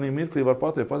labi, tad mirklī var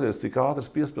pateikt, cik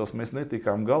ātras piespēles mēs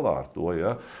netikām galā ar to,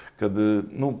 ja? Kad,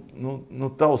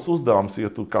 tavs uzdevums,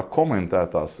 ja tu kā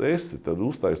komentētājs esi, tad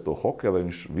uztais to hokeju, lai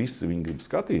visi viņi grib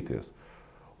skatīties.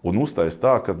 Un uztais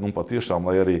tā, ka patiešām,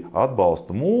 lai arī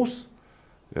atbalsta mūs,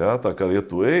 ja, tā kā, ja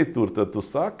tu ej tur, tad tu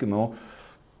saki,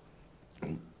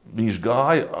 viņš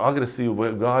gāja agresīvi,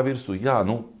 gāja virsū,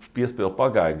 piespēle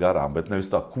pagāja garām, bet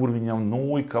nevis tā, kur viņam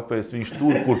kāpēc viņš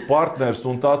tur, kur partners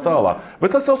un tā tālāk.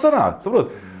 Bet tas jau sanāk, saprot?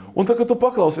 Un tā, kad tu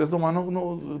paklausies, domā,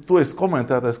 tu esi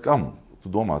komentētais kam? Tu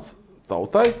domāts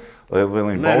tautai, lai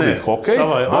viņi baudītu hokeju,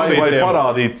 vai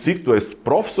parādīt, cik tu esi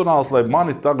profesionāls, lai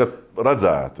mani tagad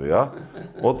redzētu. Ja?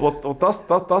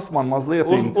 Tas man mazliet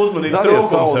dariet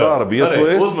savu darbu. Ja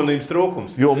uzmanības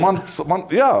trūkums. Jo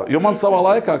man savā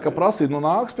laikā, kad prasīja,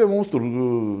 nāks pie mums tur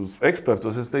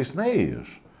ekspertos, es teicu,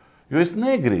 neiešu. Jo es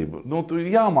negribu. Tu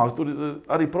jāmāk tur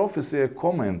arī profesijai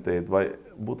komentēt vai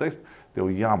būt eksperts. Tev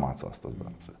jāmācās tas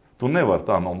darbs. Tu nevari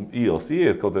tā no ielas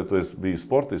iet, kaut ja tu esi bijis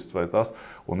sportists vai tas,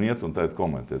 un iet un teikt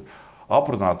komentēt.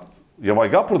 Aprunāt, ja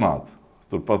vajag aprunāt,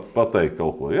 tur pateikt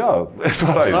kaut ko. Jā, es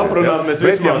varu aiziet. Aprunāt mēs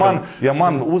bet ja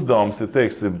man uzdevums ir,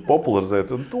 teiksim,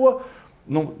 popularizēt un to,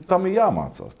 tam ir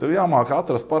jāmācās. Tev jāmāk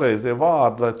atrast pareizie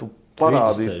vārdi, lai tu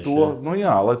parādītu to,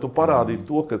 lai tu parādītu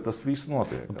to, ka tas viss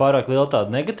notiek. Pārāk liela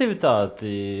tāda negativitāte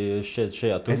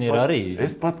šajā turnīrā arī.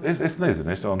 Es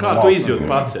nezinu. Kā tu izjūti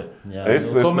pats? Es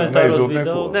neizjūtu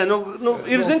neko. Nē,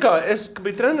 ir, zin kā, es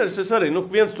biju treneris, es arī,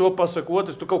 viens to pasaka,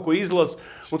 otrs, tu kaut ko izlasi,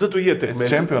 un tad tu ietekmē.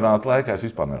 Es čempionāta laikā es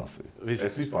vispār nelasīju.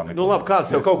 Es vispār neko. Labi,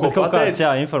 kāds tev kaut ko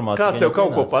pateica? Kāds tev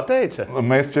kaut ko pateica?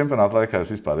 Mēs čempionāta laikā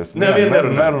es vispār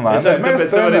nerunājām. Mēs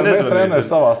treneri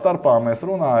savā starpā, mēs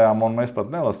runājām, un mēs pat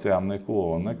nelasījām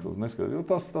neko neskatījām.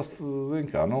 Tas zin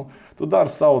kā, tu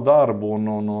dari savu darbu,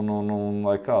 un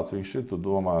lai kāds viņš ir, tu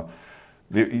domā,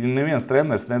 neviens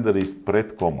treneris nedarīs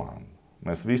pret komandu.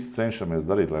 Mēs visi cenšamies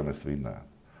darīt, lai mēs vinnētu.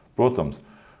 Protams,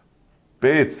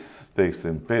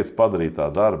 pēc padarītā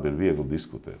darba ir viegli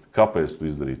diskutēt. Kāpēc tu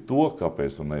izdarīji to,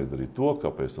 kāpēc tu neizdarīji to,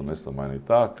 kāpēc tu nesamainīji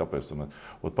tā, kāpēc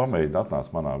tu pamēģini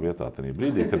atnāc manā vietā tajā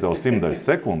brīdī, kad tev 100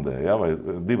 sekundē, vai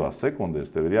 2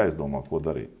 sekundēs tev ir jāizdomā, ko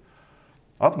darīt.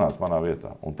 Atnāc manā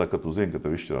vietā, un tad, kad tu zini, ka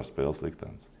tev izšķirās spēles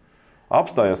liktenis.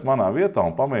 Apstājies manā vietā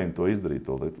un pamēģini to izdarīt,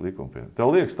 to likumu. Tev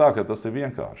liekas tā, ka tas ir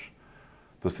vienkārši.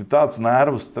 Tas ir tāds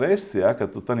nervu stress, ka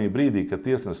tu tajā brīdī, kad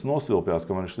tiesnesis nosilpjās,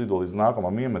 ka man viņš lido līdz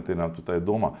nākamam iemetienam, tu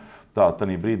domā,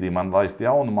 tajā brīdī man laist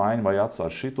jaunu maiņu vai atstāt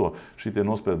šitie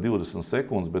nospēlēt 20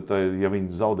 sekundes, bet ja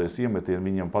viņi zaudēs iemetienu,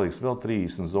 viņam paliks vēl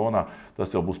 30 zonā, tas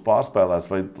jau būs pārspēlēts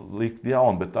vai likt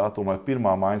jaunu, bet tā tomēr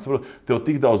pirmā maiņa. Tev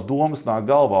tik daudz domas nāk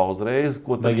galvā uzreiz,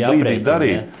 ko tajā brīdī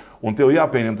darīt. Un tev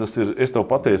jāpieņem, tas ir, es tev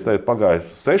pateicu,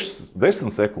 pagājis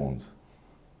 10 sekundes.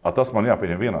 Tas man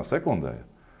jāpieņem 1 sekundē.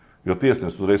 Jo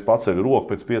tiesnesis uzreiz paceļ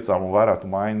roku pēc 5 un vairāk tu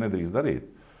maiņu nedrīkst darīt.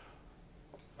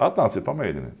 Atnāciet,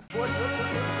 pamēģiniet.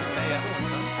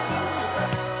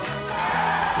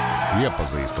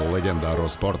 Iepazīstu leģendāro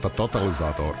sporta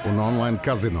totalizatoru un online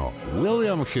kazino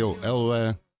William Hill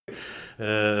LV.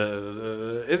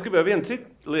 Es gribēju vienu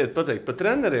citu lietu pateikt par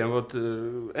treneriem.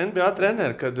 NBA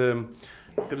treneri, kad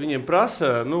viņiem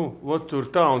prasa, tur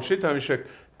tā un šitā, viņš saka,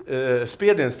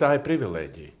 spiediens tā ir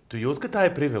privilēģija. Tu jūti, ka tā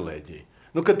ir privilēģija?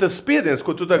 Kad tas spiediens,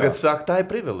 ko tu tagad saki, tā ir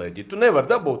privilēģija. Tu nevari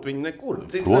dabūt viņu nekur.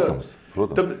 Protams.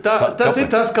 Tas ir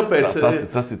tas, kāpēc.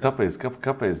 Tas ir tāpēc,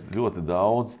 kāpēc ļoti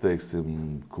daudz,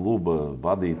 kluba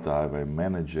vadītāji vai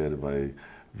menedžeri, vai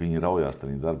viņi raujās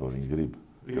tajā darbā, viņi grib.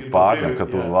 Kad pārņem,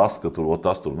 ka tu lasi, ka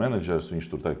tas tur menedžers,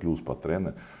 viņš tur kļūst par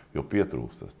treneri, jo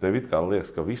pietrūkst tas. Tev it kā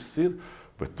liekas, ka viss ir,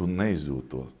 bet tu neizjūti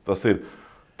to. Tas ir,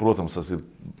 protams, tas ir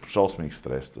šausmīgs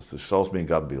stress, tas ir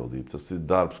šausmīga atbildība, tas ir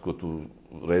darbs, ko tu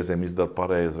reizēm izdara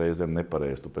pareizi, reizēm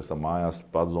nepareizi. Tu pēc tam mājās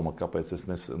pats domā, kāpēc es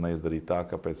neizdarīju tā,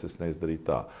 kāpēc es neizdarīju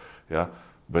tā. Ja?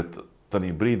 Bet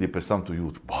tajā brīdī pēc tam tu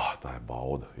jūti, tā ir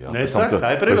bauda. Ja?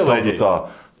 Tā ir privilēģija.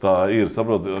 Tā ir,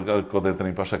 saproti, kaut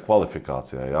kādā pašai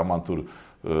kvalifikācijā. Ja? Man tur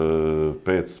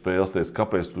pēc spēles teica,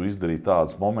 kāpēc tu izdarīji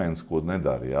tādus momentus, ko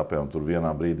nedarīji. Ja? Piemēram, tur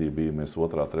vienā brīdī mēs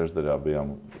 2. trešdaļā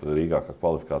bijām Rīgā, kā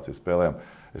kvalifikācijas spēlējām.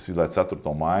 Es izlaidu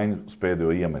 4. maiņu uz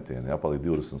pēdējo iemetienu, palika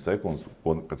 20 sekundes,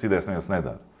 ko pēc idejas neviens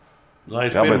nedara.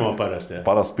 Laiž pirmo parasti.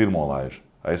 Parasti pirmo laiž.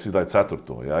 Es izlaidu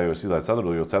 4. Jo es izlaidu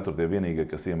 4. jo 4. vienīgie,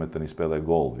 kas iemetenī spēlēja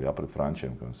golu, pret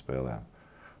frančiem, kad mēs spēlējām.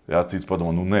 Cits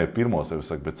padomā, nē, pirmos, es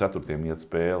saku, bet 4. iet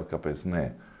spēle, kāpēc nē?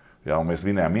 Un mēs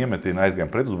vinējām iemetienu,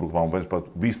 aizgājām pretuzbrukumā, un pēc pat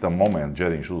bīstam momentu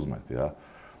Džeriņš uzmet.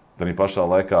 Tad pašā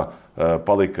laikā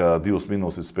palika 2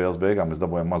 minūtes līdz spēles beigām, mēs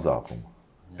dabūjām mazākumu.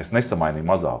 Es nesamainīju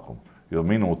mazākumu. Jo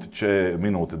minūte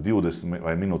 20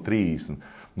 vai minūte 30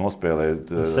 nospēlēja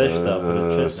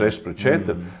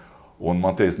 6-4. Un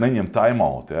man teica, neņem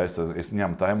timeout. Es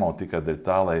ņemu timeout tikai dēļ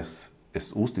tā, lai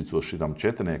es uzticos šitam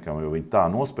četrniekam, jo viņi tā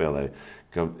nospēlēja,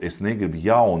 ka es negribu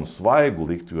jaunu svaigu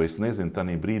likt, jo es nezinu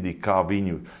tajā brīdī, kā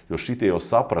viņi, jo šitie jau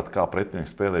saprata, kā pretinieki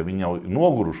spēlē. Viņi jau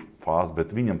noguruši fāzi,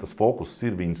 bet viņam tas fokus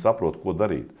ir, viņi saprot, ko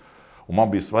darīt. Un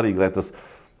man bija svarīgi, lai tas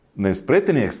nevis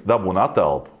pretinieks dabūna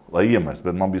atelpu, lai iemest,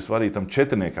 bet man bija svarīgi tam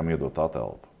četrniekam iedot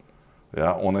atelpu.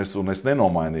 Un es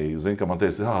nenomainīju. Zinu, ka man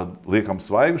teica, liekam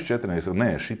svaigus četrnieks.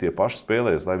 Nē, šitie paši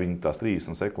spēlēs, lai viņi tās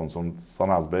 30 sekundes un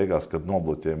sanāca beigās, kad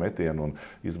nobloķēja metienu un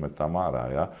izmet tām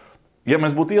ārā. Ja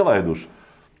mēs būtu ielaiduši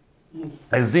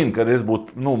Es zinu, ka es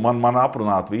būtu, man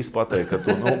aprunātu visu pateikt, ka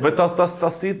tu, bet tas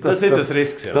ir tas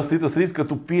risks. Jau. Tas ir tas risks, ka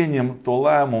tu pieņem to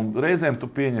lēmumu. Reizēm tu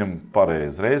pieņem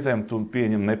pareizi, reizēm tu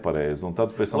pieņem nepareizi. Un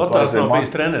tad pēc tam Lotārs nav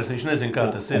bijis treneris, viņš nezina, kā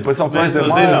tas ir. Un pēc tam tu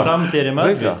aizēji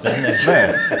mājās. Nē,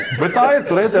 bet tā ir,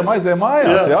 tu reizēm aizēji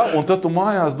mājās, ja? Un tad tu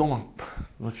mājās domā,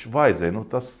 vajadzēja,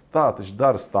 tas tā taču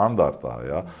dara standartā,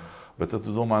 ja? Bet tad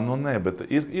tu domā, nē, bet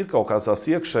ir kaut kādas tās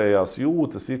iekšējās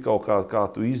jūtas, ir kaut kā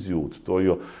tu izjūti to,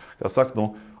 jo, kā saka,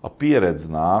 pieredze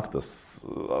nāk,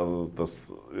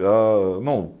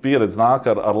 pieredze nāk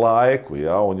ar laiku,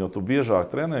 ja, un jo tu biežāk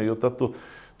trenē, jo tad tu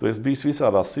esi bijis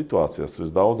visādās situācijās, tu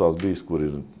esi daudzās bijis, kur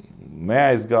ir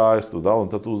neaizgājis, un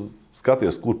tad tu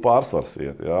skaties, kur pārsvars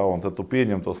iet, ja, un tad tu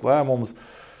pieņem tos lēmumus.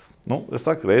 Es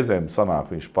saku, reizēm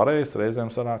sanāk viņš pareizs, reizēm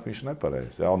sanāk viņš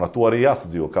nepareizs. Ja? Un ar to arī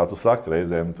jāsadzīvo, kā tu saki,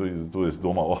 reizēm tu esi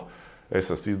domā,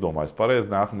 es esmu izdomājis pareizi,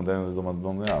 nākamā dienā es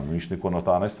domāju, viņš neko no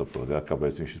tā nesaprot, ja?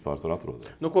 Kāpēc viņš vispār tur atrodas.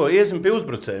 Iesim pie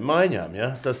uzbrucēju maiņām, ja?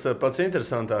 Tas pats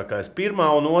interesantākais, pirmā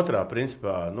un otrā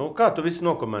principā. Kā tu visi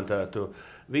nokomentētu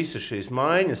visas šīs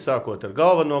maiņas, sākot ar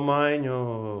galveno maiņu,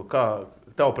 kā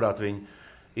tavuprāt viņi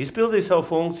izpildīja savu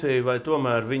funkciju, vai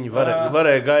tomēr viņi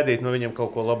varēja gaidīt no viņiem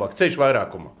kaut ko labāk? Ceļš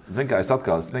vairākumā. Zini kā,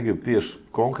 es negribu tieši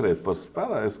konkrēti par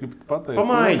spēlē, es gribu pateikt,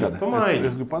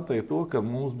 es gribu pateikt to, ka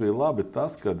mums bija labi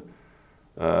tas, ka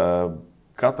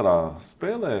katrā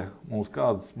spēlē mums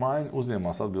kādas maiņas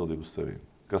uzņēmās atbildību uz sevi,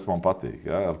 kas man patīk,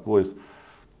 ja, ar ko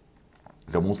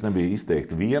ka mums nebija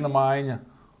izteikti viena maiņa,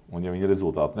 un ja viņa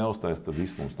rezultātu neuztais, tad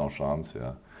viss mums nav šansi,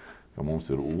 ja. Ka mums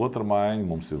ir otra maiņa,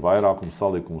 mums ir vairākums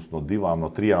salikums no 2, no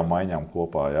 3 maiņām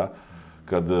kopā. Ja?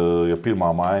 Kad ja pirmā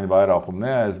maiņa vairākumu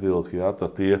neaizvilka, ja,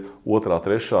 tad tie 2.,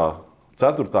 3.,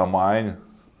 4. maiņa,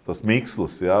 tas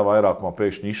mikslis, ja, vairākumā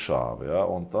pēkšņi izšāva. Ja?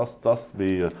 Un tas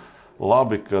bija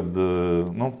labi, kad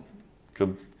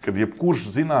jebkurš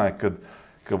zināja,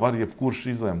 ka var jebkurš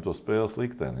izlēmt to spēles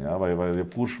likteni, ja? vai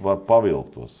jebkurš var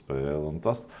pavilkt to spēli. Un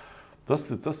tas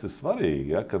ir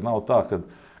svarīgi, ja? Kad nav tā,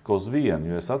 ka uz vienu,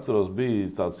 jo es atceros, bija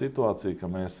tāda situācija, ka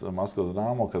mēs Maskavas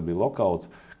Dinamo, kad bija lokauts,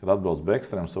 kad atbrauc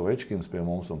Bekstrēms, Ovečkins pie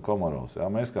mums un Komarovs. Ja,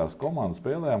 mēs kā komanda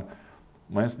spēlējām,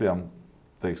 mēs bijām,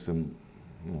 teiksim,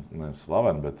 ne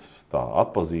slaveni, bet tā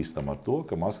atpazīstam ar to,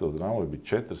 ka Maskavas Dinamo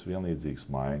bija 4 vienlīdzīgas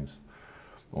maiņas.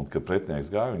 Un, kad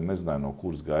pretinieks gāja, viņi nezināja, no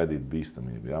kuras gaidīt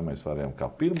bīstamību. Ja, mēs varējām kā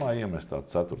pirmā iemest, tā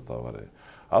 4. varēja.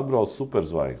 Atbrauc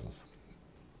superzvaigznes.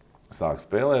 Sāk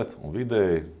spēlēt un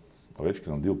vidēji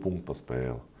Ovečkinam 2 punkti pa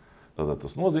spēli. Tātad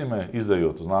tas nozīmē,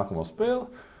 izejot uz nākamo spēli,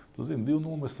 tu zini,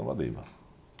 2-0 mēs esam vadībā.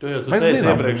 Mēs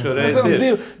zinām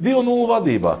 2-0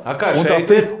 vadībā.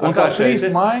 Un tās 3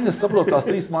 maiņas, saprot, tās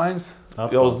 3 maiņas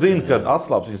jau zina, kad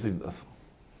atslāps, viņi zina.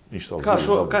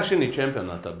 Kā šī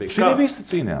čempionātā bija? Šī visi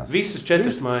cīnījās. Visas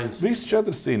 4 maiņas. Visas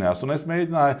 4 cīnījās. Un es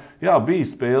mēģināju,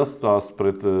 bija spēles tās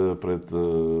pret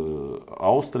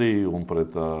Austriju un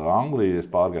pret Angliju. Es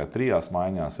pārgāju 3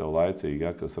 maiņās jau laicīgi,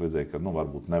 ja, kas redzēja, ka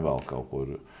varbūt nevēl kaut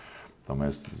kur. Tā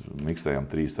mēs miksējām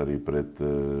 3 arī pret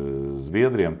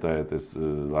Zviedriem. Tēt es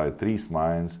laidu 3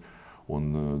 maiņas un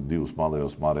 2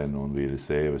 Malejos Marenu un Vīļas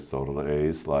Ēves caur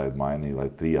reizi laidu mainīja, lai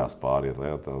 3 pāriet,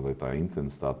 lai tā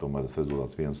intensitāte, tomēr tas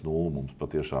rezultāts 1-0. Mums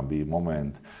patiešām bija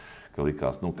momenti, ka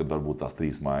likās, kad varbūt tās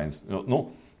 3 maiņas.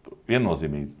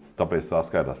 Viennozīmīgi, tāpēc tā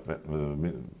skaidrās.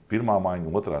 Pirmā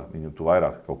maiņa, otrā, tu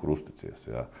vairāk kaut kur uzticies.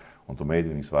 Ja? Un tu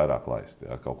mēģini viņus vairāk laist.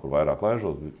 Ja? Kaut kur vairāk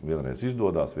laižot, vienreiz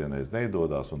izdodās, vienreiz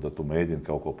neidodās, un tad tu mēģini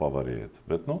kaut ko pavariet.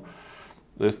 Bet,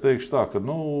 es teikšu tā, ka,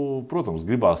 protams,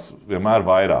 gribās vienmēr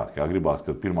vairāk. Ja? Gribās,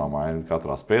 kad pirmā maiņa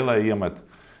katrā spēlē iemet,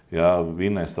 ja?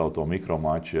 Vinnē savu to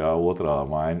mikromaču, ja? Otrā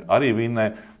maiņa arī vinnē,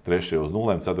 3 uz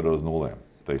 0, 4 uz 0.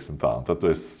 Teiksim tā. Un tad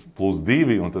tu esi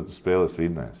 +2, un tad tu spēlēs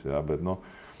vinnēs. Ja? Bet,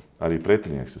 arī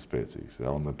pretinieks ir spēcīgs,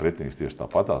 ja? Un pretinieks tieši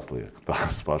tāpatās liek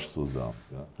tās pašas uzdevumus.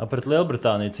 Ja? Pret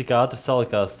Lielbritāniju, cik ātri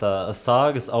salikās tā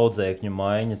sāgas audzēkņu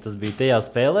maiņa, tas bija tajā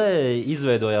spēlē,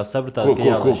 izveidojās, sapratāt, ka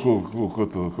jālaiž. Ko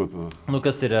tu?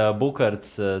 Kas ir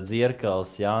Bukarts,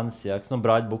 Dzierkals, Jānis Jaks,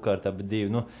 Brāļa Bukarta, abi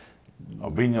 2.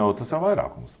 Viņi jau, tas jau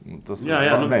vairākums.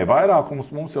 Vairākums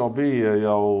mums jau bija,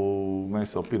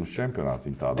 mēs jau pirms čempionāta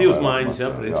viņi tāda. 2 maiņas,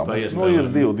 principā iespēlē. Ir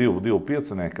 2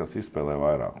 piecinieki, kas izspēlē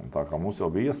vairākumu. Tā kā mums jau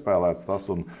bija iespēlēts tas,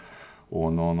 un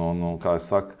kā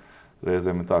es saku,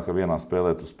 reizēm ir tā, ka vienā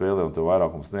spēlē tu spēlē, un tev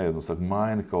vairākums neiet, saka,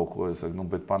 maini kaut ko, es saku,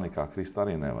 bet panikā krist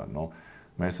arī nevar.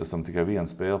 Mēs esam tikai 1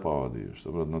 spēli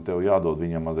pavadījuši. Tev jādod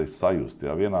viņam mazliet sajust.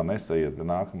 Ja vienā nesaiet, bet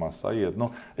nākamā saiet.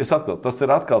 Tas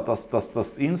ir atkal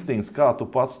tas instinkts, kā tu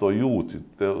pats to jūti.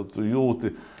 Tu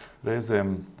jūti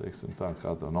reizēm, teiksim tā,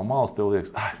 no malas tev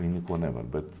liekas, viņi neko nevar,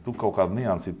 bet tu kaut kādu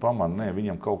niansīti pamani,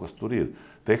 viņam kaut kas tur ir,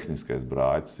 tehniskais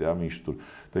brāķis, ja,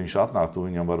 viņš atnāk, tu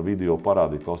viņam var video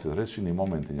parādīt, klausies, redz šī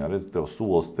momentiņā, redz, tev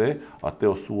solis te,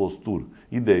 tev solis tur.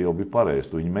 Ideja jau bija pareizi,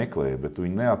 tu viņu meklēji, bet tu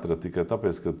viņu neatradi tikai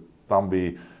tāpēc, ka tam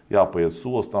bija jāpaiet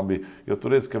solis, tam bija, jo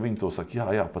tu redz, ka viņi to saka,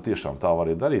 jā, patiešām tā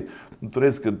varēja darīt. Tu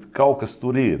redz, ka kaut kas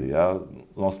tur ir, ja.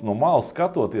 No malas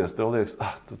skatoties, tev liekas,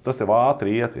 tas jau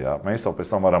ātri iet, ja. Mēs jau pēc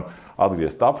tam varam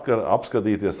atgriezt,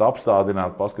 apskatīties,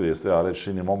 apstādināt, paskatīties, jā, redz,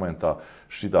 šī momentā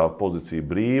šitā pozīcija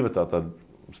brīva, tātad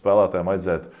spēlētājiem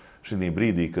vajadzētu šī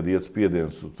brīdī, kad iet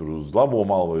spiediens tur uz labo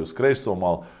malu vai uz kreiso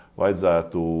malu,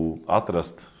 vajadzētu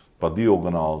atrast pa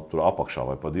diagonāli tur apakšā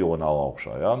vai pa diagonāli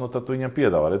augšā. Ja? Tad tu viņam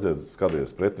piedāvā redzēt,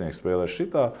 skaties, pretinieks spēlē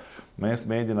šitā, mēs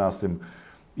mēģināsim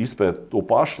izspēt to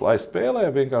pašu, lai spēlē,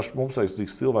 vienkārši mums vajag cik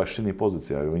cilvēks šī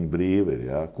pozīcijā, jo viņi brīvi ir,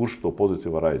 ja? Kurš to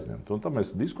pozīciju var aizņemt. Un tad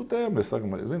mēs diskutējam, mēs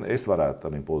sakam, es varētu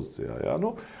tādā pozīcijā. Ja?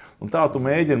 Un tā tu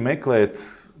mēģini meklēt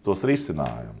tos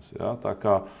risinājumus. Ja? Tā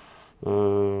kā,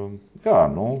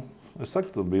 es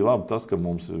saku, tad bija labi tas, ka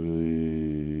mums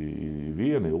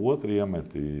vieni, otri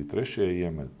iemeti, trešie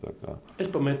iemeti.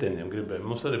 Es pa metieniem gribēju.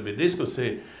 Mums arī bija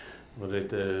diskusija.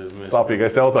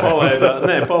 Sāpīgais jautājums.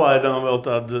 Palaidām vēl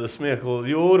tādu smieklu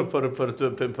jūru par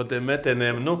tiem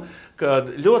metieniem.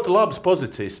 Kad ļoti labas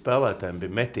pozīcijas spēlētājiem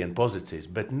bija metienu pozīcijas,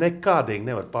 bet nekādīgi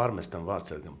nevar pārmest tam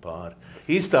vārdsargam pāri.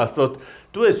 Izstāstot,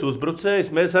 tu esi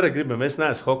uzbrucējs, mēs arī gribam, mēs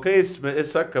neesam hokejs,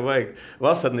 es saku, ka vajag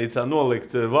vasarnīcā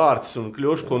nolikt vārtus un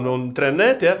kļušku un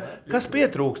trenēt, ja? Kas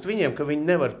pietrūkst viņiem, ka viņi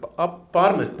nevar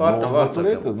pārmest pāri tam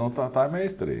vārdsargam? Tā ir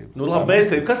meistarība. Labi,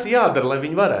 meistarība. Kas jādara, lai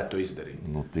viņi varētu to izdarīt?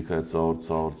 Tikai caur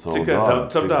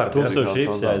darbu.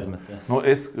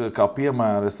 Es kā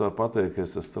piemēru es varu pateikt, ka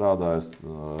es esmu strādājis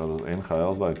ar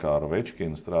NHL zvaigžņu ar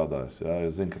Večkinu strādājis. Ja?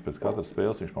 Es zinu, ka pēc katras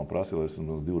spēles viņš man prasīja, lai es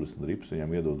 20 rips viņam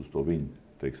iedod uz to viņu,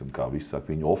 teiksim, kā visi saka,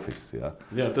 viņu office. Ja?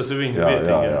 Jā, tas ir viņa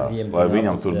vietiņā. Lai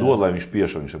viņam tur dod, lai viņš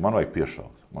piešaut. Man vajag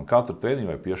piešaut. Man katru treniņu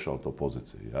vajag piešaut to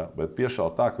pozīciju. Ja? Bet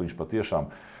piešaut tā, ka viņš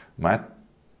patiešām met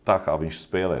tā, kā viņš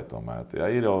spēlē to met. Ja?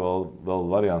 Ir jau vēl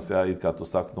variants, ja, kā tu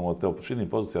saki, no tev šī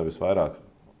pozīcijā visvairāk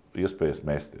iespējas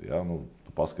mest ir. Ja?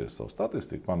 Tu paskaties savu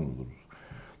statistiku,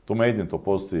 tu mēģini to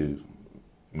pozīciju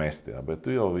mest, ja? Bet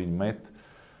tu jau viņu met,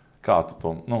 kā tu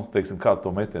to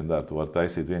metienu dari, tu vari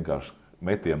taisīt vienkārši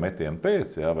metienu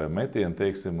pēc, ja? Vai metienu,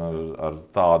 teiksim, ar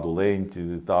tādu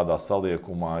leņķi, tādā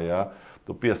saliekumā, ja?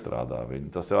 Tu piestrādā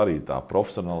viņu. Tas arī tā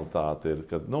profesionalitāte ir,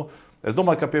 kad, es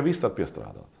domāju, ka pie visi var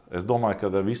piestrādāt. Es domāju,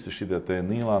 ka visi šie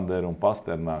Nīlanderi un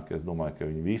Pasternāki, es domāju,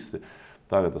 ka viņi visi,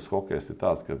 tagad tas hokejs ir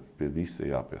tāds, ka pie visi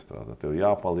jāpiestrādā. Tev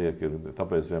jāpaliek,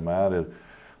 tāpēc vienmēr ir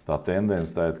tā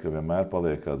tendence, ka vienmēr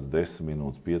paliek kāds 10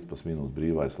 minūtes, 15 minūtes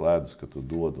brīvais ledus, kad tu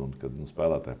dod un kad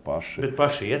spēlētāji paši. Bet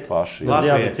paši iet? Paši iet.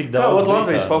 Latvijā, cik daudz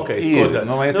Latvijas hokejs ir?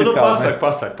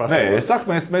 Pasak. Nē, es saku,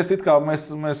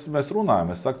 mēs runājam,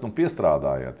 es saku,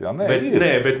 piestrādājiet. Jā,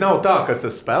 bet nav tā, ka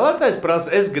tas spēlētājs prasa,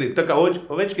 es gribu, tā kā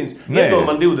Ovečkins, iedod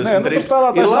man 23.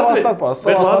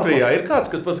 Bet Latvijā ir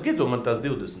kāds, kas pasaka, iedod man tās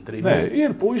 23. Nē,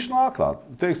 ir puiši nāklāt.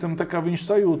 Teiksim, tā kā viņš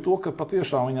sajūt to, ka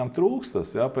patiešām viņam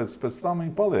trūkstas, ja, pēc tam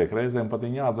viņi paliek. Reizēm pat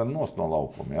viņi jādzer nost no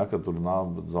laukuma, ja, kad tur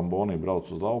Zamboni brauc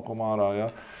uz laukumu ārā, ja,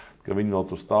 ka viņi vēl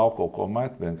tur stāv kaut ko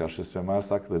met. Vienkārši es vienmēr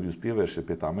saku, tad jūs pievēršiet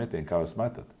pie tā metiena, kā jūs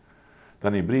metat.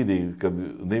 Tanī brīdī, kad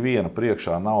neviena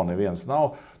priekšā nav, neviens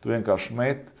nav, tu vienkārši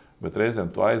met, bet reizēm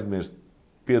tu aizmirst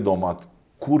piedomāt,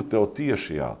 kur tev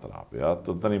tieši jātrāp. Ja.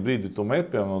 Tad tanī brīdī tu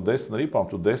met, piemēram, no 10 ripām,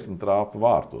 tu 10 trāpi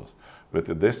vārtos. Bet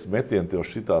ja 10 metieni tev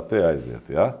šitā te aiziet.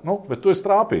 Ja. Bet tu esi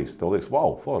trāpījis, tev liekas,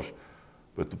 wow, forši.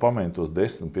 Bet tu pamēģini tos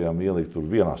 10, piemēram, ielikt tur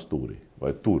vienā stūrī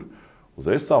vai tur.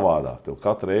 Uzreiz savādāk. Tev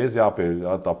katru reizi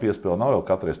tā piespēle nav jau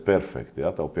katru reizi perfekti.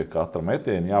 Ja? Tev pie katra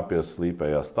metiena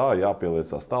jāpieslīpējās tā,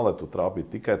 jāpieliecās tā, lai tu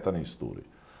trāpītu tikai tanī stūrī.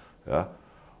 Ja?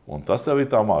 Un tas jau ir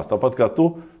tā māks. Tāpat kā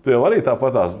tu jau arī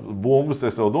tāpat tās bumbas,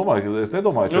 es nedomāju, ka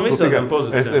tu tikai,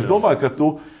 es domāju, ka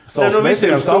tu savus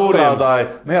metienus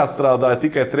neatstrādāji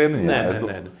tikai treniņā.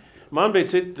 Nē. Man bija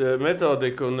cita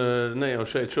metodika, un ne jau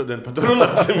šeit šodien par to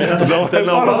runāsim. Tā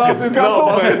nav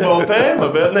basketbola tēma,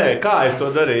 bet kā es to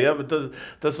darīju. Ja? Bet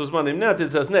tas uz maniem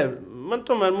neatiecās. Man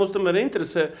tomēr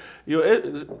interesē, jo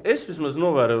es vismaz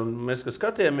novēroju, un mēs, kas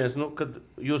skatījāmies, kad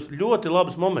jūs ļoti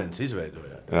labus momentus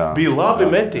izveidojāt. Jā, bija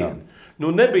labi metieni.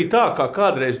 Nebija tā, kā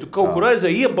kādreiz tu kaut kur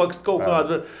aizēji iebakst kaut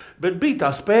kādu, bet bija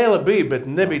tā spēle, bet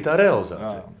nebija tā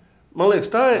realizācija. Jā. Man liekas,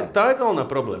 tā ir galvenā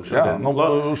problēma šodien.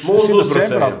 Šis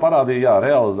čempionāts parādīja,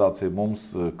 realizācija mums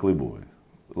kliboja.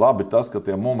 Labi tas, ka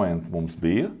tie momenti mums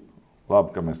bija,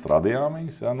 labi, ka mēs radījām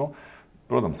viņus. Ja,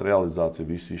 protams, realizācija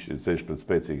visi ceļš pret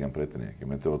spēcīgiem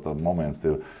pretiniekiem. Ja tev tā moments,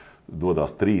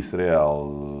 dodās 3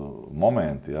 reāli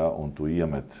momenti, ja, un tu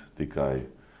iemet tikai,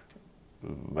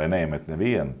 vai neiemet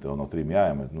nevienu, tev no 3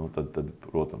 jāiemet, tad,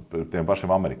 protams, tiem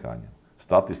pašiem amerikāņiem.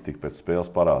 Statistika pēc spēles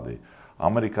parādīja.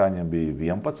 Amerikāņiem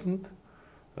bija 11,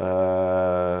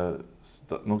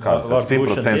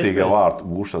 100% vārtu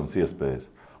gūšanas iespējas.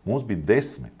 Mums bija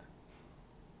 10.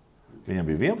 Viņam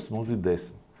bija 11, mums bija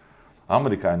 10.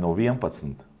 Amerikāņi no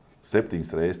 11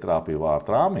 7 reizes trāpīja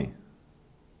vārtu rāmī,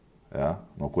 ja,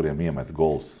 no kuriem iemet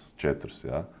gols 4.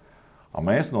 Ja.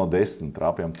 Mēs no 10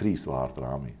 trāpījām 3 vārtu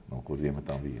rāmī, no kuriem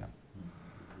iemetām 1.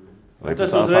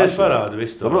 Tas uzreiz parāda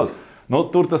visu to.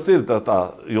 Tur tas ir tā,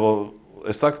 jo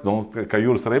es saku, ka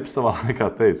Juris Reps savā laikā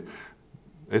teica,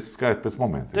 es skaitu pēc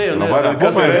momentiem. Te jau nezinu,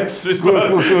 kas ir Reps vispār.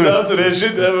 Atceries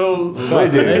šitie vēl...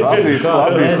 Leģendi, Latvijas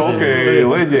hokeja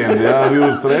leģendi, jā,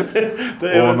 Juris Reps.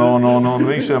 Un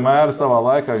viņš vienmēr savā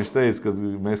laikā, viņš teica, kad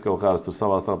mēs kaut kādas tur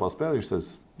savā starpā spēlē, viņš teica,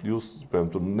 jūs,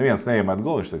 piemēram, tur neviens neiemet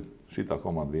golu, viņš teica, šitā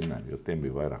komanda vinnē, jo tiem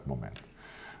bija vairāk momenti.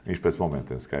 Viņš pēc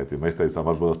momentiem skaitīja. Mēs teicām,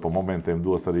 varbūt pa momentiem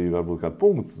dos arī varbūt kādu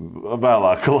punktu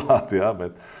vēlāk klāt, jā,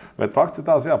 bet fakts ir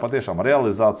tās, jā, patiešām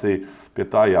realizācija pie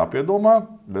tā jāpiedomā,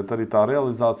 bet arī tā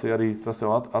realizācija arī, tas jau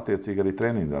attiecīgi arī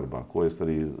treniņu darbā, ko es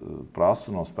arī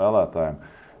prasu no spēlētājiem,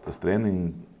 tas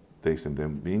treniņu, teiksim,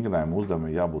 tiem vingrinājumu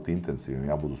uzdevumiem jābūt intensīviem,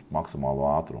 jābūt uz maksimālo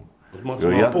ātrumu. Uz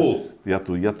maksimālo pulsu. Ja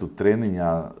tu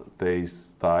treniņā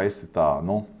esi tā,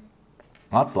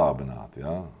 atslābināti,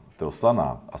 jā, tev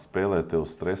sanāk, spēlēt tev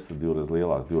stress ir 2 reizes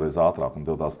lielāks, 2 reizes ātrāk, un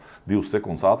tev tās 2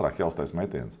 sekundes ātrāk jāuztais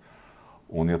metiens.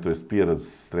 Un ja tu esi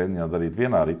pieredzis treniņā darīt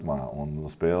vienā ritmā un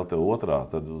spēle tev otrā,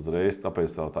 tad uzreiz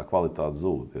tāpēc tā kvalitāte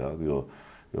zūd. Ja?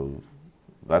 Jo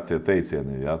vecie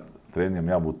teicieni, ja? Treniņam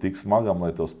jābūt tik smagam,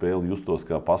 lai tev spēle justos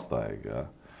kā pastaigi. Ja?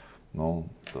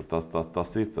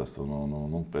 Tas ir tas.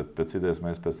 Pēc idejas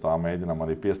mēs pēc tā mēģinām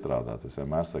arī piestrādāt. Es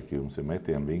vienmēr saku, jums ir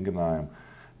metieni, vingrinājumi,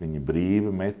 viņi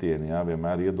brīvi metieni, jā,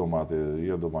 vienmēr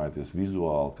iedomājieties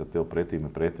vizuāli, ka tev pretīm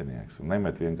ir pretinieks.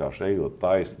 Nemet vienkārši ejot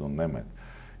taisni un nemet.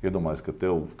 Iedomājies, ka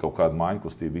tev kaut kāda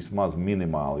māņkustība vismaz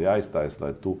minimāli jāiztais,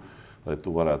 lai tu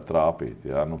varētu trāpīt.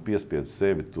 Jā. Piespiedz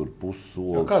sevi tur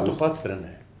pussoli. Kā tu pats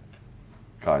trenē?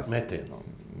 Kā es? Metienu.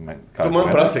 Tu man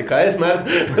prasīji, kā es metu?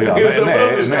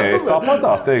 Nē, es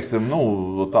tāpatās, teiksim,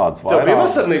 tādas vairāk. Tev bija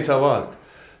vasarnīcā vārti?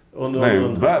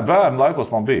 Bērnu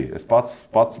laikos man bija. Es pats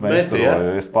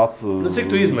meistaroju. Cik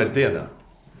tu izmet dienā?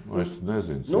 Es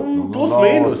nezinu. Plus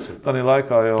mīnus. Tādā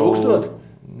laikā jau...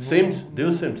 1000, 100,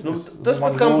 200. Tas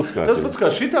pats kā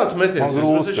šitāds metiens. Man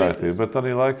grūti skaitīt, bet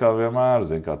arī laikā vienmēr,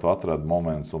 kā tu atradi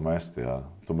momentus un mest. Jā.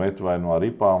 Tu meti vai no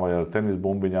ripām vai ar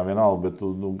tenisbumbiņām vienalga, bet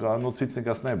cits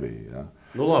nekas nebija. Jā.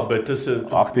 Labi, bet tas...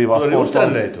 Aktīvā sportā. Tu arī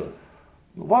uztrenēji to?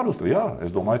 Var uztrenēt, jā.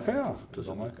 Es domāju, ka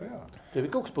jā. Tev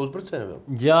ir kaut kas pa uzbrucējiem vēl?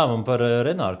 Jā, man par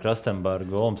Renāru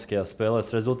Krastenbergu Olimpiskajā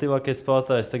spēlēs rezultīvākais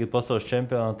spēlētājs tagad pasaules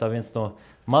čempionātā viens no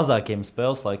mazākiem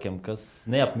spēles laikiem, kas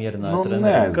neapmierināja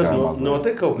treneriem. Kas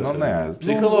notiek kaut kas?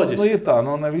 Psiholoģiski? Ir tā,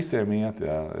 ne visiem iet,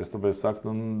 jā. Es tāpēc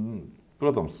saku,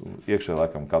 protams, iekšē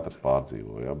laikam katrs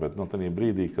pārdzīvo, jā, bet tajā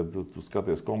brīdī, kad tu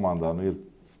skaties komandā, ir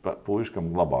puiši,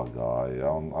 kam labāk gāja,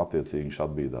 jā, un attiecīgi viņš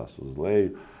atbīdās uz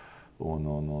leju.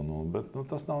 Bet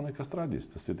tas nav nekas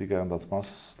traģisks. Tas ir tikai tāds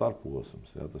mazs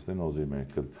starposms. Ja? Tas nenozīmē,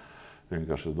 ka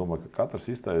vienkārši es domāju, ka katrs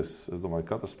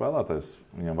spēlētājs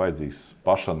viņam vajadzīgs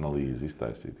pašanalīzi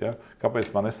iztaisīt. Ja?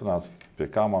 Kāpēc man nesanāca, pie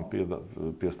kā man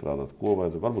piestrādāt, ko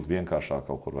vajadzēja? Varbūt vienkāršāk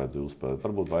kaut kur vajadzēja uzspēlēt.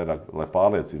 Varbūt vairāk, lai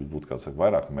pārliecības būtu, kā saka,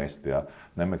 vairāk mest, ja?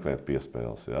 Nemeklēt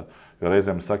piespēles. Ja? Jo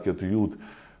reizēm saka, ja tu jūti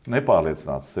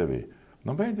nepārliecināts sevī,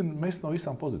 mēģini mest no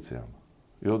visām pozīcijām.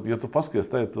 Jo, ja tu paskaties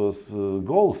tos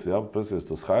golus, ja, paskaties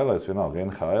tos highlights, vienalga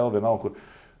NHL, vienalga, kur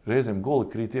reizēm goli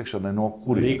krīt iekšā no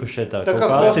kuriem. Tā kā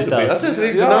Hosa bija. Atceries,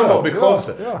 Rīgas Dinamo bija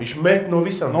Hosa. Viņš met no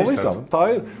visām. No visām. Tā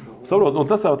ir. Saprot, un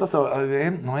tas jau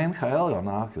no NHL jau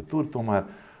nāk, jo tur tomēr,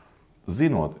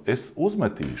 zinot, es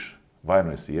uzmetīšu, vai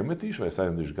nu es iemetīšu, vai es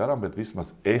aizmetīšu garām, bet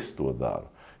vismaz es to daru.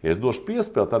 Ja es došu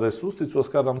piespēli, tad es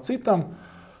uzticos kādam citam,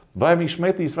 vai viņš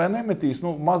metīs vai nemetīs,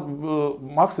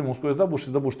 maksimums, ko es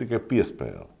dabūšu tikai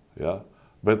piespēli. Ja?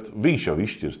 Bet viņš jau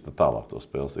izšķirs tālāk to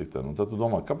spēles rikteni. Un tad tu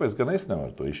domā, kāpēc gan es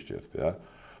nevaru to izšķirt? Ja?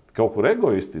 Kaut kur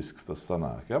egoistisks tas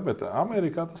sanāk, ja? Bet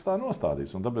Amerikā tas tā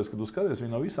nostādīs. Un tāpēc, kad tu skaties,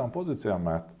 viņi no visām pozīcijām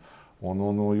met.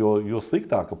 Jo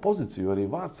sliktāka pozīcija, arī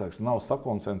vārdsargs nav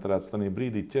sakoncentrēts tajā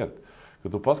brīdī ķert.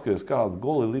 Kad tu paskaties, kādu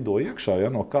goli lido iekšā, ja?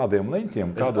 No kādiem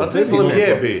leņķiem, kādos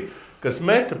bija, kas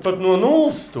meta pat no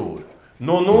nulles stūra.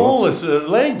 No nulles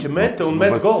leņķa meta un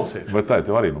met gols. Bet tā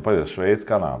tev arī, paidies, Šveici,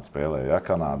 Kanāda spēlē, ja?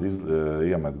 Kanāda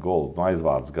iemet golu,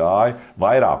 aizvārds gāja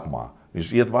vairākumā.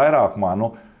 Viņš iet vairākumā,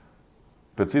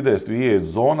 pēc idejas tu ieej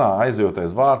zonā, aizejot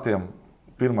aiz vārtiem,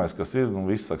 pirmais, kas ir,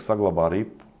 viss saka, saglabā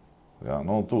ripu. Ja?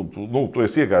 Tu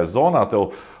esi iegājis zonā,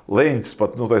 tev leņķis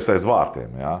pat tu esi aiz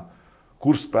vārtiem. Ja?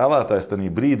 Kurš spēlētājs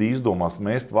tajā brīdī izdomās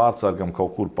mest vārtsargam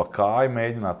kaut kur pa kāju,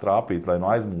 mēģināt trāpīt, lai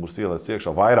no aizmugures ielēc iekšā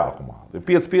vairākumā.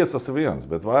 5-5 tas ir viens,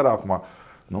 bet vairākumā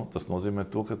tas nozīmē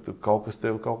to, ka kaut kas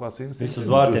tev kaut kāds instinkts. Visus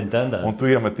vārtiem tendē. Un tu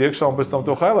iemet iekšā un pēc tam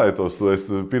tev highlightos. Tu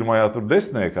esi pirmajā tur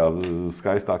desmitniekā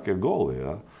skaistākie goli.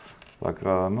 Ja? Tā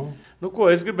kā, ko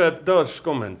es gribētu dažus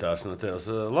komentārus no tevis.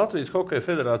 Latvijas Hokeja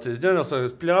federācijas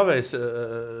ģenerālsekretārs Pļāvējs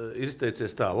ir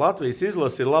izteicies tā. Latvijas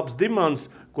izlase ir labs dimants,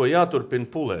 ko jāturpina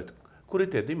pulēt. Kur ir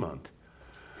tie dimanti?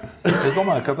 Es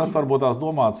domāju, ka tas varbūt tās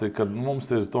domāts ir, ka mums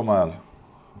ir tomēr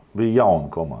bija jauna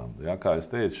komanda. Ja? Kā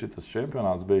es teicu, šitas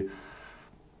čempionāts bija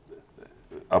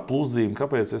ar pluszīmi.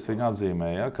 Kāpēc es viņu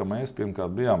atzīmēju? Ja? Ka mēs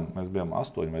pirmkārt bijām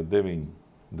 8 vai 9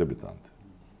 debitanti.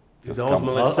 Daudz,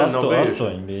 man liekas, nav bijuši.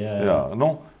 8 bija, jā.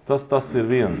 Jā, tas ir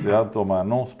viens, ja? Tomēr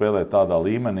spēlēt tādā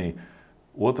līmenī.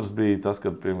 Otrs bija tas,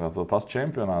 ka pirmkārt pats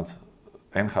čempionāts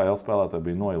NHL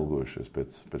spēlētāji bija noilgojušies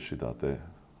pēc šitā te.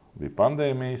 Bija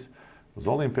pandēmijas, uz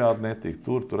olimpiādu netika.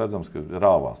 Tur redzams, ka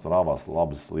rāvās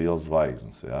labas, lielas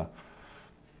zvaigznes. Ja?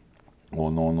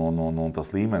 Un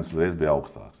tas līmenis uzreiz bija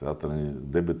augstāks. Ja? Tad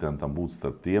debitantam būt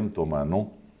starp tiem, tomēr,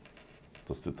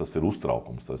 tas ir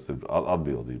uztraukums, tas ir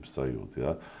atbildības sajūta.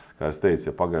 Ja? Kā es teicu,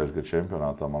 ja pagājušajā gada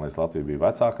čempionātā, man liekas, Latvija bija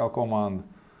vecākā komanda.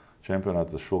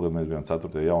 Čempionātā šogad mēs bijām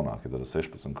 4. jaunākie, tad ar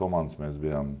 16 komandas mēs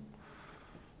bijām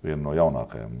viena no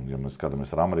jaunākajām. Ja mēs skatāmies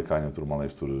ar amerikāņiem, tur, man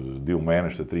liekas, tur 2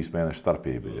 mēneši, 3 mēneši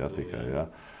starpība ja, tikai. Ja.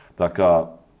 Tā kā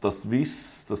tas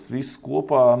viss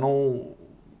kopā,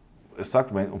 es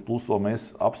saku, un plus to mēs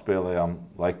apspēlējām,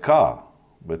 lai kā,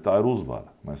 bet tā ir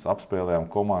uzvara. Mēs apspēlējām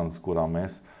komandas, kurām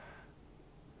mēs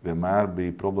vienmēr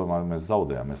bija problēmā, mēs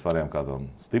zaudējām. Mēs varējām kādam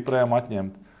stiprējām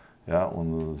atņemt, ja,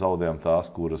 un zaudējām tās,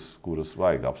 kuras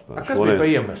vajag apspēlēt. Kas bija pa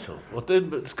iemeslu?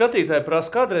 Skatītāji prasa,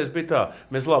 kādreiz bija tā,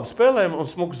 mēs labi spēlējām un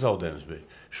smuks zaudējums bija.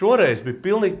 Šoreiz bija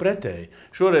pilnīgi pretēji.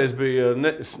 Šoreiz bija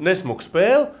nesmuka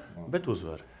spēle, bet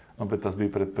uzvara. Bet tas bija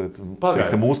pret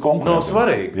mūsu konkurentiem. Nav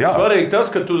svarīgi. Jā. Svarīgi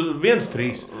tas, ka tu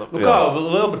 1-3. Kā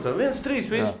Lielbritānija? 1-3,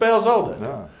 visu spēli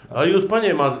zaudē. Jūs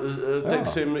paņēmāt,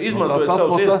 izmantojat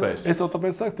savas iespējas. Es jau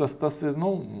tāpēc saku,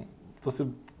 tas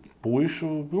ir puišu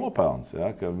nopelns,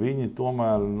 ja, ka viņi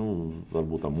tomēr,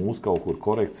 varbūt mūsu kaut kur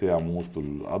korekcijā, mūsu tur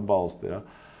atbalsta, ja,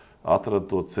 atrada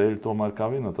to ceļu tomēr kā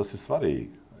viena. Tas ir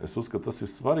svarīgi. Es uzskatu, tas ir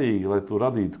svarīgi, lai tu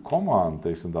radītu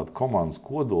komandu, tādu komandas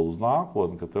kodolu uz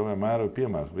nākotni, ka tev vienmēr ir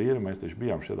piemērs. Vīri, mēs taču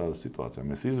bijām šādā situācijā,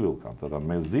 mēs izvilkām, tad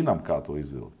mēs zinām, kā to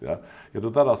izvilkt. Ja, ja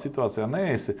tu tādā situācijā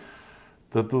neesi,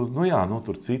 tad tu,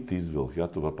 tur citi izvilk, ja,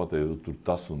 tu vari pateikt, tur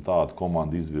tas un tādu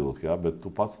komandu izvilk, ja, bet tu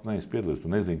pats neesi piedalījies,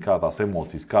 tu nezini, kā tās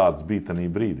emocijas, kādas bija tajā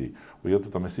brīdī. Un ja tu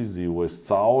tam esi izdzīvojis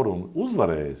cauri un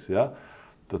uzvarējis, ja,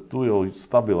 tad tu jau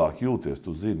stabilāk jūties,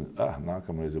 tu zini,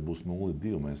 nākamreiz, ja būs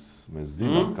 0-2, mēs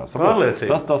zinām, kā.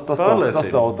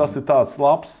 Tas ir tāds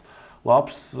labs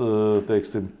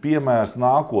teiksim, piemērs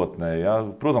nākotnē, ja.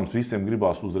 Protams, visiem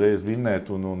gribās uzreiz vinnēt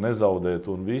un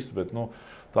nezaudēt un viss, bet,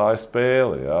 tā ir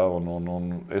spēle, ja,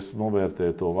 un es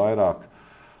novērtēju to vairāk,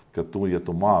 ka ja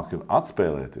tu māki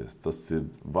atspēlēties, tas ir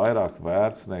vairāk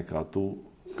vērts nekā tu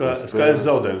skaidrs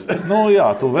zaudējums. Jā,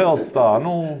 tu velc tā,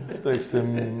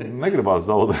 teiksim, negribās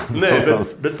zaudēt. Nē,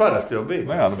 bet parasti jau bija.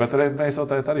 Jā, bet mēs jau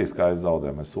teikt arī skaidrs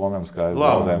zaudējam. Mēs Somijam skaidrs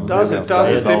zaudējam.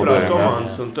 Tās ir stiprās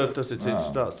komandas, un tas ir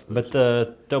cits stāsts. Bet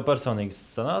tev personīgi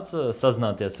sanāca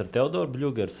sazināties ar Teodoru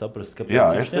Bļugeru, saprast, kāpēc jā,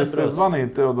 es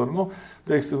zvanīju Teodoru,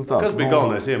 teiksim tā. Kas bija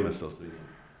galvenais iemesls?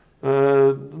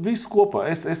 Viss kopā.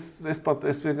 Es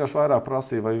vienkārši vairāk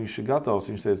prasīju, vai viņš ir gatavs.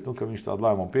 Viņš teica, ka viņš tādu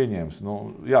lēmumu pieņems.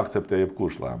 Jāakceptē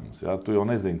jebkurš lēmums. Ja? Tu jau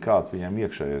nezini, kāds viņam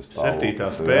iekšējais stāvoklis. 7.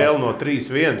 spēle no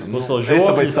 3-1.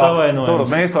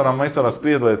 Mēs varam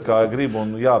spriedlēt, kā grib,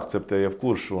 un jāakceptē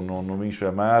jebkurš. Un viņš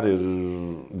vienmēr ir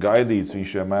gaidīts,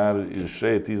 viņš vienmēr ir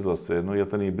šeit izlasē. Ja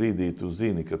tādā brīdī tu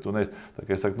zini, ka tu neesi. Tā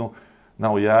kā es saku,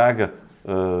 nav jēga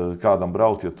kādam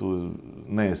braukt, ja tu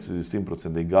neesi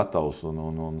 100% gatavs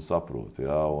un saproti.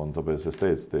 Ja? Un tāpēc es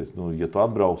teicu, ja tu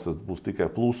atbrauks, tas būs tikai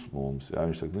plus mums. Ja?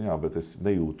 Viņš saka, bet es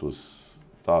nejūtos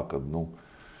tā, ka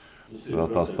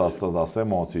tās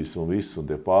emocijas un viss, un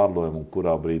tie pārlojumi, un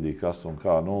kurā brīdī kas un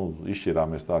kā.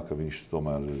 Izšķirāmies tā, ka viņš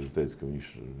tomēr teica, ka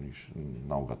viņš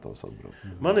nav gatavs atbraukt.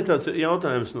 Man ir tāds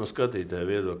jautājums no skatītāja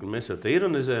viedokļa. Mēs jau te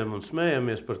ironizējam un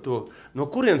smējamies par to, no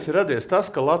kurienes ir radies tas,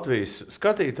 ka Latvijas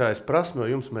skatītājs prasa no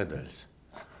jums medaļas.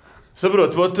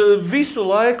 Saprot, visu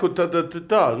laiku tā,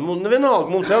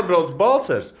 vienalga mums ir atbrauc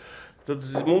Balcers. Tad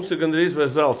mums ir gandrīz vai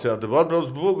zelts jādabā.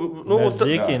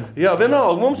 Jā,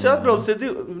 vienalga, mums ir atbrauc tie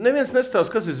divi. Neviens neskatās,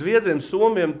 kas ir Zviedriem,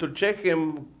 Somiem, Čehiem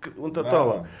un tā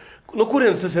tālāk. No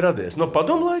kurienes tas ir radies? No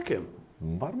padomu laikiem?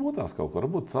 Varbūt tās kaut ko,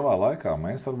 varbūt savā laikā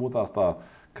mēs varbūt tās tā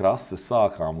krasi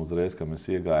sākām uzreiz, kad mēs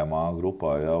iegājām A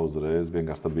grupā, jā, uzreiz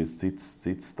vienkārši tā bija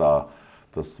cits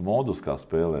tas modus, kā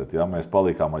spēlēt, jā, mēs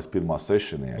palikām aiz pirmā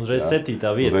sešinieka. Uzreiz 7.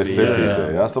 vieta. Uzreiz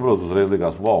 7. Jā, saprot, uzreiz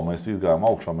likās, wow, mēs izgājām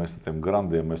augšā, mēs ar tiem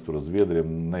grandiem, mēs tur ar Zviedriem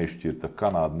neizšķirta,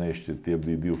 Kanāda neizšķirta, tie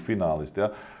bija 2 finālisti,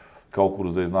 jā. Kaut kur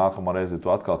uzreiz nākamā reize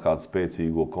tu atkal kādu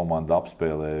spēcīgo komandu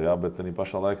apspēlēji, jā, bet arī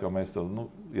pašā laikā mēs,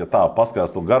 ja tā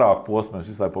paskatās to garāku posmu, mēs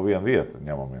visu laiku pa vienu vietu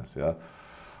ņemamies, jā.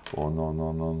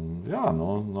 Jā,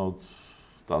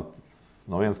 tā,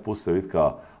 no vienas puses ir it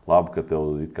kā labi, ka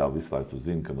tev it kā visu laiku tu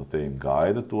zini, ka no tevis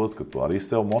gaida to, ka tu arī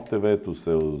sev motivē, tu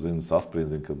sev zini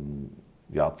sasprinti, ka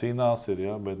jācīnās ir,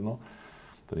 jā, bet,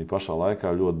 tad pašā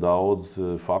laikā ļoti daudz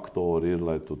faktori ir,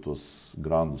 lai tu tos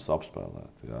grandus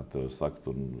apspēlētu. Jā.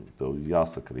 Tev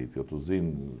jāsakrīt, jo tu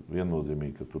zini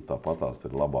viennozīmīgi, ka tur tāpatās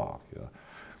ir labāk. Jā.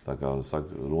 Tā kā saka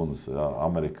runas, jā,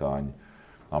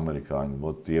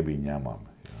 amerikāņi tie bija ņemami.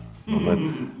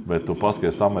 Bet tu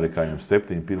paskaties amerikāņiem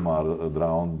 7. pirmā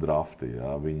raunda drafti,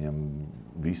 jā, viņiem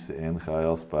visi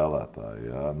NHL spēlētāji.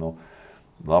 Jā,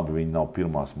 labi, viņi nav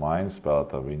pirmās maiņas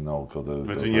spēlētāji, viņi nav kaut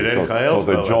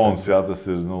kāda Jones, jā, tas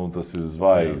ir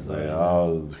zvaigzne, jā,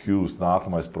 Hughes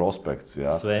nākamais prospekts,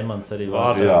 jā. Sveimans arī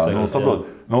jā, saprot,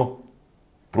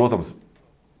 protams,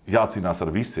 jācīnās ar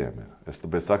visiem. Es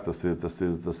tāpēc saku,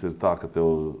 tas ir tā, ka tev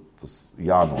tas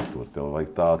jānotur, tev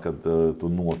vajag tā, ka tu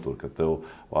notur, ka tev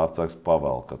vārdsargs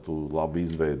pavēl, ka tu labi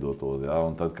izveido to, jā,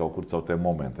 un tad kaut kur caur tiem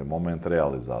momenta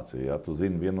realizācija, jā, tu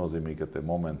zini viennozīmīgi, ka tie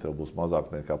momenti tev būs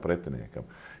mazāk nekā pretiniekam.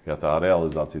 Ja tā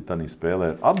realizācija tanī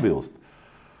spēlē atbilst,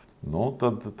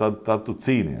 tad tu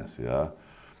cīnies, jā.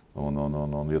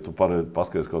 Ja tu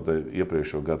paskaties kaut kā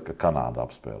iepriekšējo gadu, ka Kanāda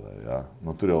apspēlē, jā.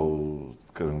 Tur jau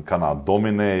Kanāda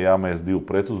dominēja, jā, mēs 2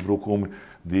 pretuzbrukumi,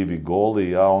 2 goli,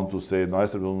 jā, un tu sēdi no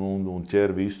aizsardzības un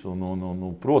ķer visu,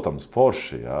 protams,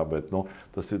 forši, jā, bet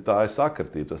tā ir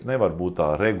sakritība, tas nevar būt tā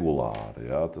regulāri,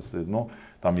 jā, tas ir,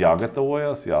 tam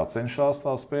jāgatavojas, jācenšas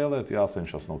tā spēlēt,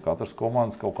 jācenšas no katras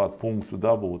komandas kaut kādu punktu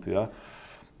dabūt, jā.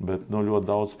 Bet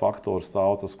ļoti daudz faktoru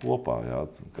stāv tas kopā, jā,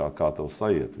 kā tev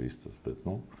sajiet viss tas.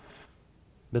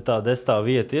 Bet tā 10.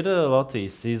 vieta ir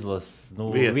Latvijas izlases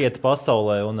vieta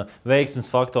pasaulē, un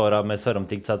veiksmes faktorā mēs varam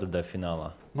tikt 4.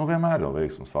 finālā. Vienmēr jau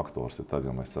veiksmes faktors ir tad,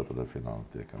 ja mēs 4. finālā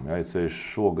tiekam. Jā,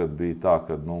 šogad bija tā,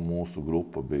 ka mūsu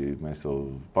grupa bija, mēs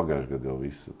jau pagājušajā gadā jau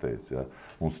visi teica, jā,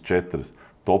 mums 4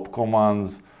 top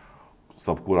komandas,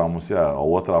 starp kurām mums, jā,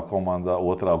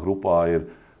 otrā grupā ir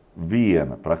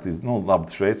viena, praktiski, labi,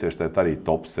 šveicieši tā arī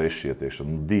top 6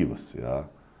 ietiekšana, 2, jā.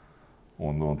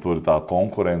 Un tur ir tā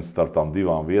konkurence starp tām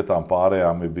 2 vietām,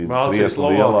 pārējām bija krietni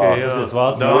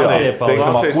lielāka.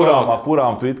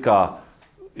 Kurām tu it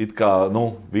kā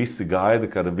visi gaida,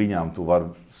 ka viņām tu vari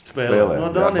spēlēt.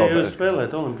 Dānijā jūs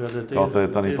spēlēt olimpiādē. Kaut arī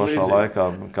tādā pašā laikā,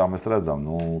 kā mēs redzam,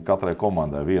 katrai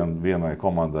komandai, vienai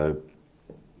komandai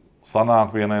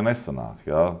sanāk, vienai nesanāk.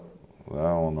 Jā.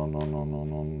 Ja,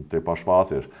 un tie paši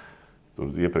vācieši.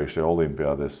 Tur iepriekšējā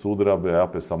olimpiādē sudraba, jā,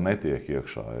 pēc tam netiek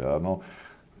iekšā. Jā.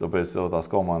 Tāpēc jau tās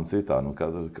komandas ir tā,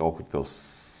 kad kaut kur tev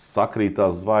sakrīt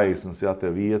tās zvaigznes, jā,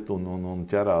 tev iet un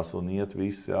ķerās un iet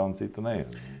viss, jā, un cita neiet.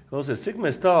 Klausies, cik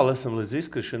mēs tālu esam līdz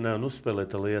izkrišanai un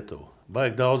uzspēlēt Lietuvu?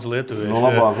 Baigi daudz lietuviešu.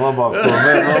 Labāk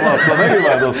to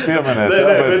negribētos pieminēt.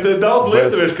 Nē, bet daudz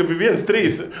lietuviešu, ka bija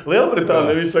 1-3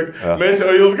 Lielbritānija, viņi saka, mēs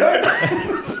jau jūs gaidām.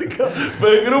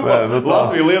 Bet grupā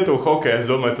Latvija, Lietuva, hokejā, es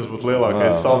domāju, tas būtu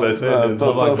lielākais saldēts ēdiens.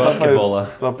 Labāk basketbolā.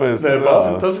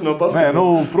 Tas ir no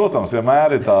basketbola. Protams,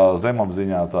 vienmēr ir tā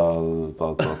zemapziņā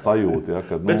tā sajūta. Ja,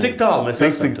 kad, bet cik tālu mēs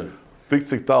esam?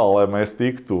 Cik tālu, lai mēs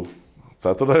tiktu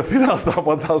 4. finālā,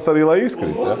 tāpat tās arī, lai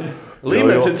izkrist. Ja?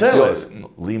 Līmenis ir cēlies.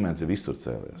 Līmenis ir visur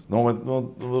cēlies.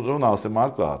 Runāsim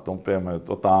atklāt, piemēram,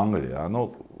 tā Anglijā.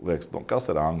 Liekas, kas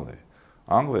ir Anglija?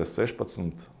 Anglija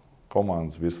 16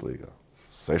 komandas virslīgā.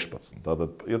 16.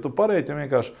 Tātad, ja tu parēķini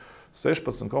vienkārši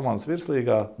 16 komandas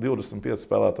virslīgā, 25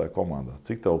 spēlētāju komandā.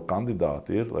 Cik tev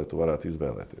kandidāti ir, lai tu varētu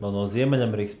izvēlēties? No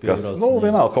Ziemeļamerikas piebrauc.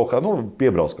 Vienalga kaut kā,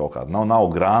 piebrauc kaut kādu. Nav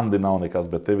grandi, nav nekas,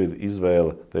 bet tev ir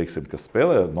izvēle, teiksim, kas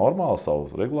spēlē normāli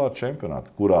savu regulāru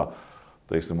čempionātu, kurā,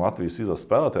 teiksim, Latvijas izlases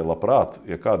spēlētāji labprāt,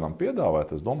 ja kādam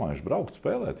piedāvāt, es domāju, viņš braukt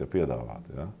spēlēt, ja piedāvāt.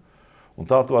 Ja?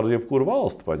 Un tā tu ar jebkuru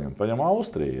valsti paņem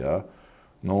Austriju, ja?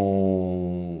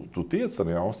 Tu tiec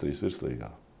arī Austrijas virslīgā,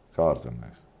 kā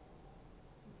ārzemnieks.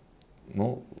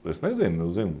 Es nezinu,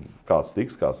 kāds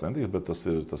tiks, kāds netiks, bet tas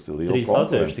ir liela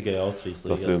konkurence. Tikai Austrijas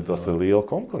līgā. Tas ir liela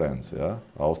konkurence, ja?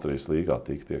 Austrijas līgā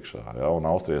tikt iekšā. Ja? Un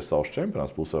Austrijas savs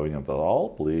čempionāts, plus viņam tāda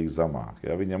Alpu līga zemāk.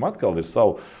 Ja? Viņam atkal ir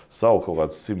savu kaut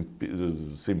kāds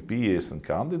 150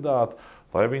 kandidāti.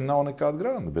 lai viņi nav nekāda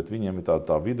grandi, bet viņiem ir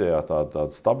tā vidējā, tāda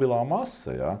stabilā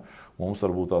masa. Ja? Mums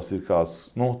varbūt tās ir kāds,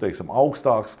 teiksim,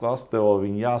 augstāks klases tev,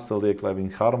 viņi jāsaliek, lai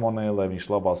viņi harmonē, lai viņš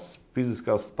labās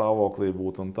fiziskās stāvoklī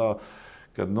būtu un tā,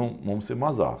 kad mums ir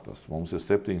mazāk tas. Mums ir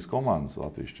 7 komandas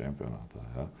Latvijas čempionātā.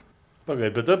 Ja?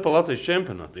 Pagaid, bet par Latvijas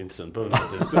čempionātu interesanti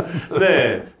parunāties.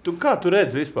 Kā tu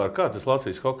redzi vispār, kā tas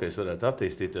Latvijas hokejs varētu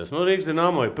attīstīties? Rīgas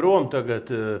Dinamo ir prom tagad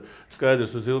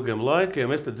skaidrs uz ilgiem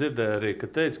laikiem. Es te dzirdēju arī, ka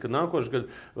teica, ka nākošais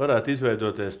gads varētu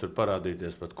izveidoties, tur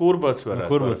parādīties pat Kurbats.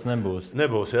 Kurbats nebūs.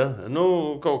 Nebūs, ja?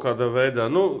 Kaut kādā veidā.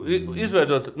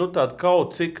 Izveidot tādu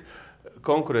kaut cik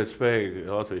konkurētspējīgu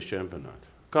Latvijas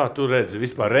čempionātu. Kā tu redzi?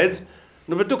 Vispār redzi?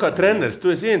 Bet tu kā treneris,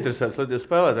 tu esi ieinteresēts, lai tie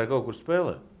spēlētāji kaut kur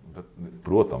spēlē.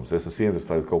 Protams, es esmu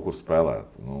interesēts kaut kur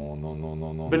spēlēt.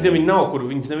 Bet, ja viņi nav, kur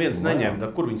viņus neviens neņem,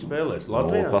 tad kur viņi spēlēs?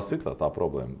 Latvijā? Tas ir tā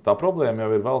problēma. Tā problēma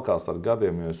jau ir velkās ar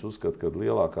gadiem, jo es uzskatu, ka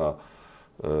lielākā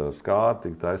skāra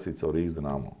tika taisīta caur Rīgas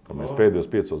Dinamo. Mēs pēdējos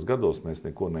 5 gados mēs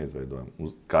neko neizveidojam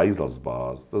kā izlases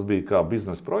bāzi. Tas bija kā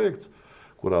biznesa projekts,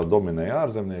 kurā dominēja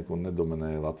ārzemnieki un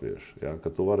nedominēja latvieši. Ja?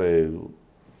 Kad tu varēji,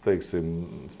 teiksim,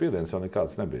 spiediens jau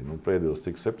nekāds nebija. Pēdējos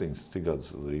 7 gadus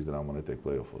Rīgas Dinamo netiek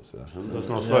play-offos. Ja. Tas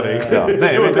nav svarīgi.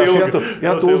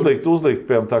 Ja tu uzlikt,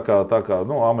 piemēram, tā kā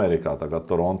Amerikā, tā kā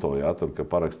Toronto, ja, tur, ka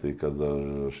parakstīja, kad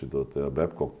šito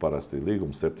Babcock parakstīja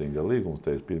līgumu, 7 gadu līgumus,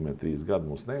 teica, pirmie 3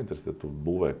 gadi mums neinteresē, tu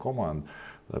būvēji komandu,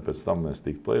 lai pēc tam mēs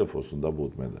tiktu play-offos un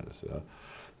dabūtu medaļas. Ja.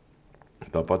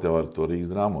 Tāpat jau ar to Rīgas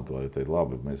Dinamo tu vari teikt,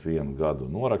 labi, mēs 1 gadu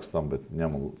norakstam, bet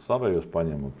ņemam savējos,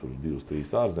 paņemam tur 2-3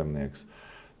 ārzemniekus.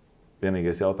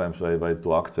 Vienīgais jautājums, vai tu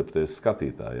akceptēsi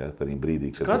skatītāji, ja, tādā brīdī,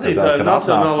 kad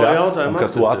nacionālo jautājumu kad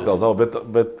tu atkal zaudē.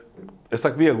 Bet es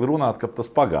saku, viegli runāt, ka tas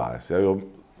pagājis, ja, jo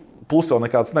plus jau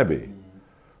nekāds nebija.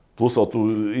 Plus jau tu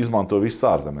izmanto visus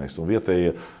ārzemnieks un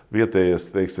vietējais,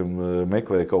 teiksim,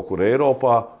 meklēja kaut kur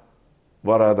Eiropā,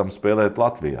 varēdam spēlēt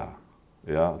Latvijā,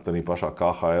 ja, tādā pašā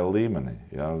KHL līmenī.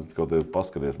 Ja, kaut te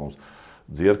paskaties mums.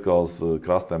 Dzierkals,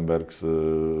 Krastenbergs,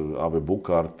 abi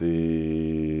Bukārti,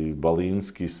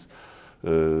 Balinskis,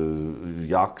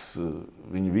 Jaks,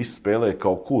 viņi visi spēlēja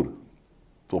kaut kur.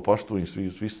 To pašu tu viņus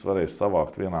visus varēja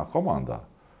savākt vienā komandā.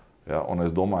 Ja? Un es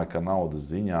domāju, ka naudas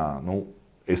ziņā,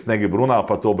 es negribu runāt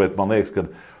par to, bet man liekas, ka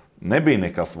nebija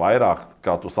nekas vairāk,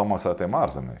 kā tu samaksāji tiem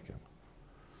ārzemniekiem.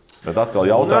 Bet atkal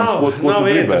jautājums, ko tu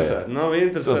gribēji? Nav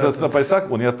interesanti. Tāpēc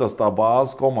saku, un ja tas tā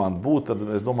bāzes komanda būtu, tad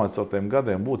es domāju, ka ar tiem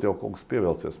gadiem būtu jau kaut kas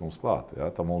pievilcies mums klāt.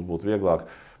 Ja? Tā mums būtu vieglāk,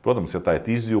 protams, ja tā ir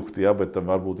izjukti, ja, bet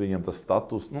varbūt viņiem tas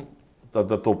status, tad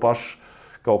to pašu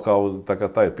kaut kā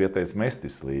tā ir pieteicis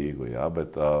Mestis līgu, ja,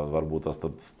 bet varbūt tas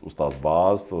tad uz tās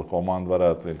bāzes to komandu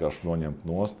varētu vienkārši noņemt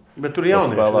nost. Bet tur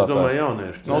jaunieši, es domāju,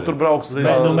 jaunieši. Tur brauks.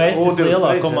 Mestis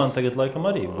lielā komanda tagad laikam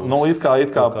arī būs. It kā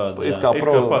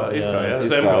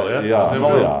Zemgala, ja?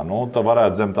 Tā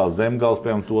varētu zem tās Zemgals,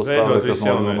 piemēram, to spēlēt, kas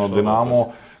no Dinamo,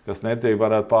 kas netiek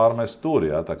varētu pārmest tur,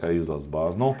 ja, tā kā izlases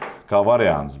bāzi. Kā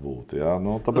variants būtu, ja.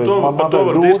 Tāpēc man to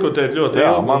var diskutēt ļoti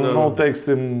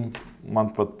ilgi.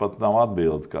 Man pat nav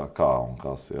atbildi, kā un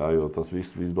kas, ja, jo tas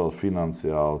viss vēl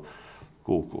finansiāli,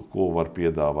 ko var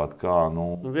piedāvāt, kā.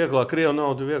 Vieglāk Krievu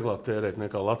naudu vieglāk tērēt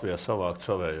nekā Latvijā savākt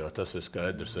savējo, tas ir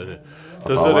skaidrs arī.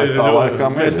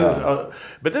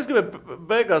 Bet es gribēju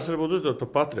beigās varbūt uzdot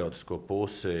par patriotisko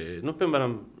pusi.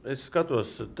 Piemēram, es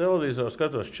skatos televizoru,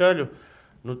 skatos Čaļu.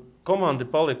 Komanda ir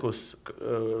palikusi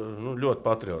ļoti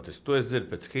patriotiski. To es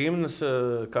dzirdu pēc himnas,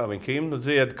 kā viņi himnu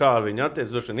dzied, kā viņi attiec.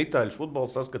 Droši vien itāļu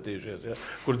futbolu saskatījušies, ja,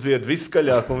 kur dzied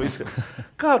viskaļāk un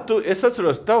viskaļāk. Es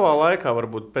atceros, tavā laikā,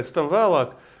 varbūt pēc tam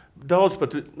vēlāk, daudz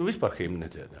pat vispār himnu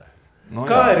nedziedāja.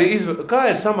 Kā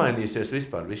ir samainījusies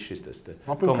vispār viss šis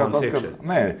komandas iekšē?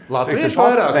 Latvieši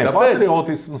vairāk, tāpēc?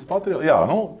 Patriotisms,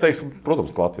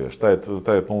 protams, latvieši.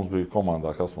 Tēt mums bija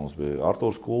komandā, kas mums bija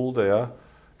Artūrs Kulde, ja.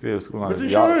 Bet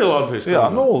viņš arī Latvijas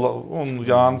komandā. Un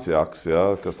Jānis Jaks,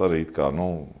 ja, kas arī kā,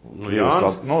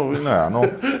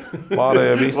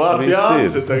 pārējie viss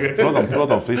ir.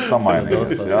 Protams, viss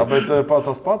samainījies, ja, bet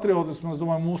tas patriotisms, es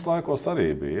domāju, mūsu laikos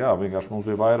arī bija, jā, vienkārši mums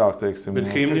bija vairāk, teiksim, bet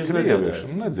krievieši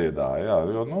nedziedāja, jā,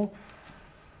 jo,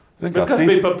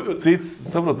 cits,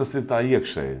 saprot, tas ir tā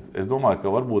iekšēji. Es domāju,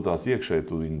 ka varbūt tās iekšēji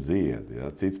tu viņu dziedi,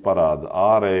 ja, cits parāda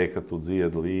ārēji, ka tu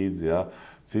dziedi līdzi, ja.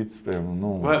 Cits,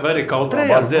 vai arī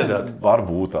kautrējās dziedāt?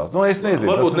 Varbūt tās. Es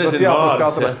nezinu. Varbūt nezinu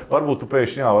vārdus, ja? Varbūt tu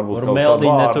pēkšņi, varbūt kaut kādu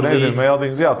vārdu. Nezinu,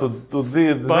 meldings, jā, tu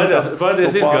dzirdi.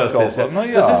 Baidies izgāsties.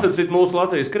 Tas izsapcīt mūsu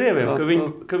Latvijas krieviem,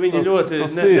 ka viņi ļoti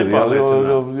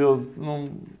nepārliecināti. Jo,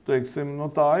 teiksim,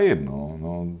 tā ir.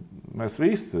 mēs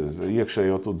visi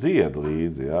iekšējo tu dziedi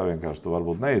līdzi, jā, vienkārši tu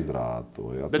varbūt neizrādi to.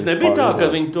 Jā. Bet nebija tā,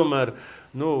 ka viņi tomēr,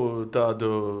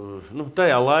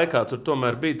 tajā laikā tur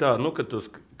tomēr bija tā, ka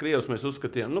tos Krievus mēs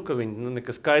uzskatījām, ka viņi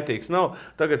nekas kaitīgs nav,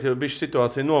 tagad jau bišķi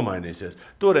situācija nomainīsies.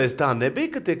 Toreiz tā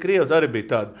nebija, ka tie Krievi arī bija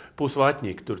tādi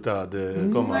pusvaķņīgi tur tādi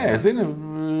komandi? Nē, zini,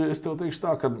 es tev teikšu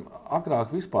tā, ka agrāk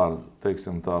vispār,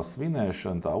 teiksim, tā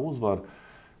svinēšana, tā uzvara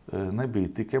nebija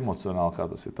tik emocionāla, kā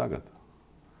tas ir tagad.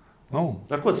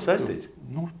 Ar ko tas saistīts?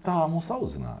 Tā mūs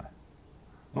audzināja.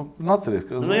 Atceries,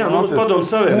 ka... mums padomu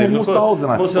savienību. Mūs tā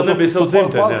audzināja. Mums jau nebija savu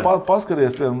dzimteni.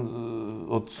 Paskaries,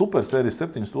 piemēram, supersērijas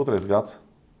 72. gads.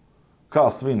 Kā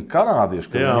svin kanādieši,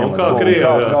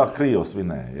 kā Krievi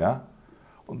svinēja. Ja?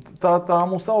 Un tā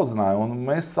mūs audzināja. Un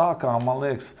mēs sākām, man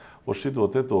liekas, uz šito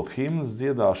to himnas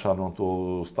dziedāšanu un to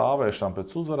stāvēšanu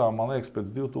pēc uzvarām, man liekas, pēc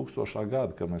 2000.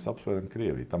 gada, kad mēs apspēlējam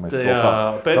Krieviju.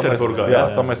 Pēterburgā.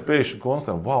 Tā mēs pēkšņi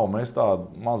konstatējam, mēs tādu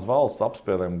maz valsts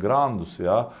apspēlējam grandus,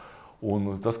 ja?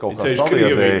 Un tas kaut kā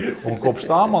saliedēja. Un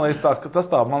kopš tā, man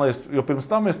liekas, jo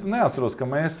pirms tam es neatceros, ka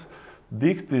mēs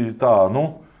dikti tā,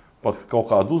 pat kaut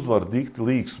kādu uzvaru dikti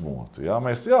līksmotu. Ja?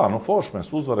 Mēs, forši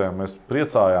mēs uzvarējām, mēs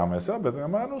priecājāmies, bet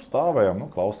vienmēr stāvējām,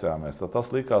 klausījāmies.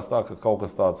 Tas likās tā, ka kaut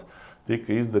kas tāds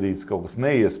tika izdarīts, kaut kas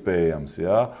neiespējams.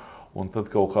 Ja? Un tad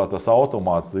kaut kā tas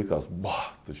automāts likās,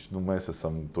 taču mēs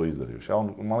esam to izdarījuši. Ja? Un,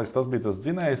 man liekas, tas bija tas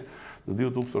dzinējs, tas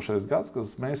 2000. gads, kad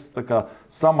mēs tā kā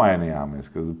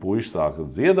samainījāmies, kad puiši sāka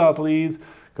dziedāt līdzi,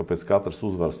 ka pēc katras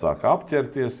uzvaras sāka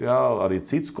apķerties, ja? Arī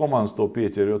citas komandas to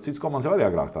pieķer, jo citas komandas jau arī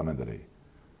agrāk tā nedarīja.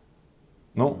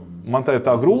 Man tā ir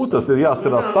tā grūti, tas ir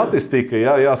jāskatās statistika,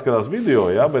 jāskatās video,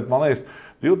 bet man liekas,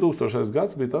 2000.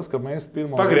 gads bija tas, ka mēs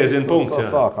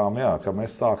sākām, ka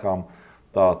mēs sākām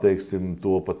tā, teiksim,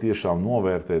 to patiešām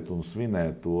novērtēt un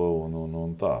svinēt to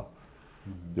un tā.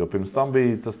 Jo pirms tam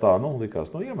bija tas tā, likās,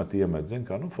 iemet, zin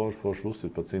kā, forši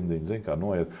uzsit pa cimdiņu, zin kā,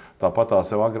 noiet. Tāpat tās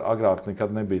jau agrāk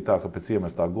nekad nebija tā, ka pēc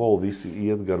iemestā gola visi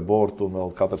iet gar bortu un vēl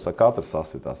katrs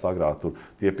sasitās. Agrāk tur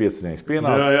tie piecinieks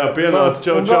pienāca. Jā, pienāca,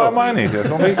 čau. Tā mainīties,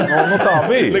 un viss, tā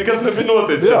bija. Nekas nebija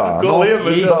noticis, gola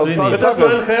iemet. Bet tas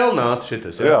no NHL nāca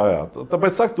šitas, jā. Jā,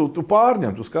 tāpēc saka, tu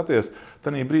pārņem, tu skaties,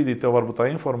 tanī brīdī tev varbūt tā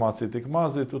informācija tik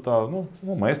mazi, tu tā,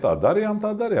 mēs tā darījām,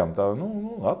 tā,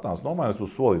 atnāc, nomainies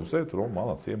uz solījumu, sēd tur,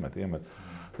 malāc, iemet.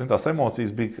 Tās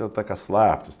emocijas bija tā kā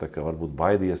slēptas, tā kā varbūt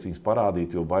baidies viņas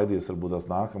parādīt, jo baidies varbūt tās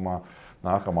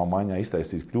nākamā maiņā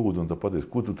iztaisīt kļūdu un tad pateiks,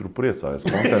 ko tu tur priecājies,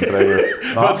 koncentrējies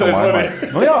nākamā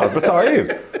maiņā. Jā, bet tā ir.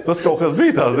 Tas kaut kas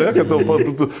bija tās, ka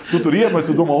tu tur iemet,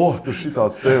 tu domā, tur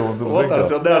šitāds tev.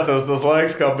 Tas jau neatceros tos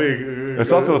laiks, kā bija.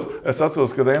 Es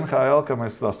atceros, kad NHL, ka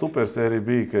mēs tā supersērija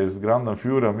bija, ka es Grandam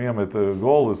Furam iemetu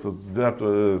golu, es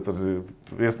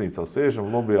viesnīcā sēžam,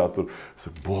 lobijā tur, es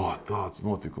saku, tāds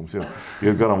notikums, jā.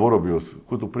 Iet garām Vorobjos,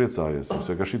 ko tu priecājies? Es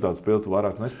saku, ka šitādu spēli tu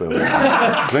vairāk nespēlēsi.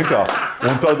 Zin kā,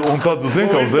 un tad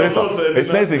zin kā uzreiz tā.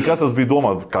 Es nezinu, kas tas bija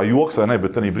domāt, kā joks vai ne,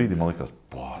 bet tajā brīdī man likās,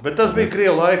 bet tas bija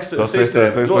Krievu laiks.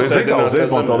 Uzreiz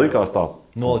man tā likās tā.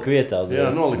 Nolika vietā.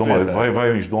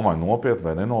 Vai viņš domāja nopietni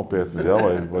vai nenopietni,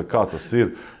 vai kā tas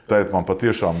ir. Tēt man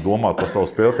patiešām domāt par savu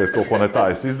spēli, ka es kaut ko ne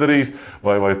tā es izdarījis,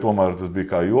 vai tomēr tas bija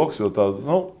kā joks, jo tās,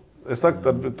 es saku,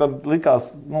 tad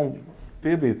likās,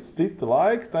 tie bija citi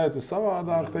laiki, tā ir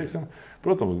savādāk, teiksim.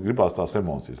 Protams, gribās tās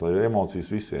emocijas, lai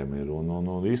emocijas visiem ir,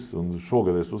 un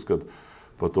šogad es uzskatu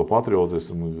par to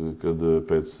patriotismu, kad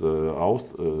pēc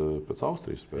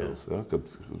Austrijas spēles,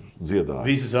 kad dziedāja.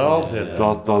 Visi zāles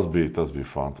dziedāja. Tas bija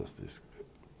fantastiski.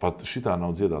 Pat šitā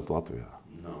nav dziedāts Latvijā.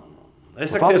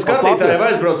 Es saku, tie skatītāji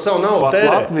aizbrauc savu naudu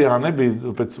tērē. Latvijā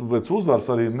nebija, pēc uzvaras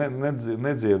arī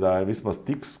nedziedāja vismaz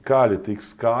tik skaļi, tik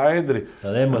skaidri.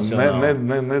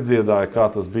 Nedziedāja, kā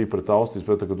tas bija pret Austrijas,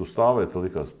 bet kad tu stāvēji, tad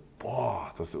likās,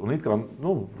 un it kā,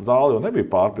 zāle jau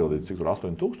nebija pārpildīta, cik tur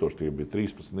 8000, tie bija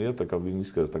 13 iet, tā kā viņi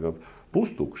izskatās tā kā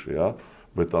pustukši, ja?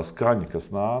 Bet tā skaņa,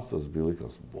 kas nāca, tas bija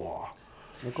likās,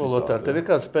 Ko, Lotār, tev ir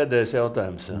kāds pēdējais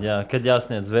jautājums? Jā, kad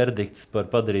jāsniedz verdikts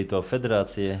par padarīto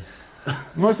federācijai?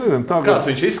 Es nezinu, kāds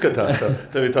viņš izskatās?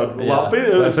 Tev ir tāda lapi?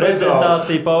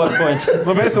 Prezentācija, PowerPoint.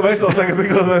 Mēs vēl tagad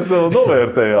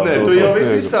novērtējām. Nē, tu jau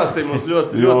visu izstāstīji mums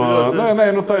ļoti. Nē,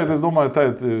 tagad es domāju,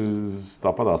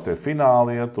 tāpatās tie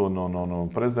fināli iet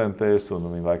un prezentēs, un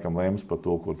viņi laikam lems par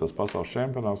to, kur tas pasaules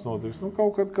čempionāts notiks.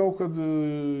 Kaut kad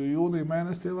jūnija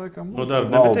mēnesī laikam. No darba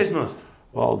nebetīs nost?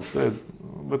 Valdes sēd,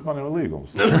 bet man jau ir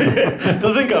līgums.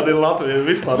 Tu zini, kāda ir Latvija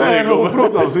vispār līguma?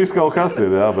 Protams, viss kaut kas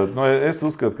ir, jā, bet es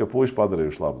uzskatu, ka puiši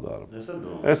padarījuši labu darbu.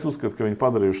 Es uzskatu, ka viņi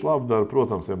padarījuši labu darbu.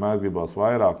 Protams, vienmēr gribās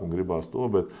vairāk un gribās to,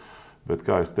 bet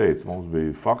kā es teicu, mums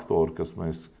bija faktori,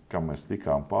 kam mēs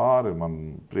tikām pāri.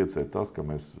 Man priecē tas, ka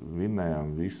mēs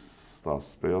vinnējām visas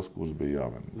tās spēles, kuras bija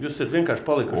jāvien. Jūs esat vienkārši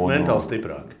palikuši mentāli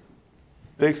stiprāki.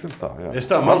 Teiksim tā, jā. Es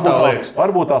tā, man tā liekas.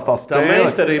 Varbūt tā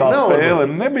spēle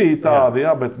nebija tāda,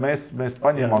 jā, bet mēs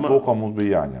paņēmām to, ko mums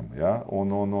bija jāņem. Jā.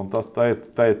 Un tas,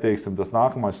 teiksim, tas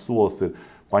nākamais solis ir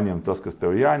paņemt tas, kas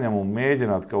tev jāņem, un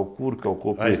mēģināt kaut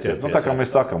ko pieķert. Tā kā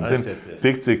mēs sakam,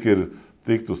 tik cik ir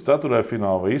tikt uz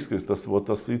ceturtfinālu vai izkrist, tas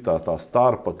ir tā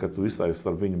starpa, ka tu visai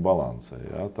starp viņu balansē.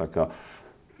 Jā. Tā kā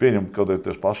pieņemt kaut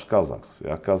kādā pašas Kazahs.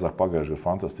 Ja? Kazahs pagājušajā gadā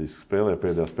fantastiski spēlēja.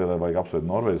 Pēdējā spēlē vajag apsvērt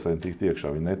Norvēģis, lai viņi tiktu iekšā.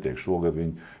 Viņi netiek. Šogad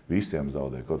viņi visiem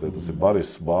zaudē. Kaut tas ir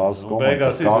Baris Bāzes komanda,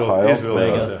 kas KHL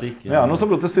spēlē. Jā,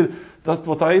 saprot, tas ir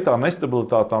tā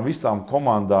nestabilitāte tām visām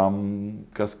komandām,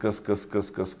 kas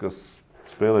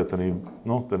spēlē tādā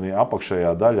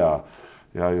apakšējā daļā.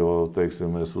 Jā, jo,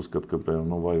 teiksim, es uzskatu, ka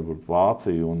varbūt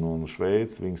Vācija un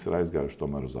Šveice viņas ir aizgājuši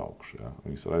tomēr uz augšu. Jā.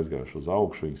 Viņas ir aizgājuši uz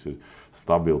augšu, viņas ir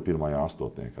stabili pirmajā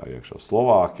astotniekā iekšā.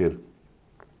 Slovāki ir.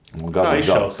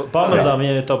 Pamazām,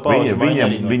 ja to pauģi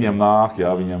viņiem nāk,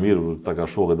 jā, viņam ir, tā kā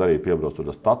šogad arī piebrauc, tur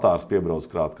tas Tatārs piebrauc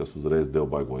krāt, kas uzreiz deva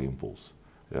baigo impulsu.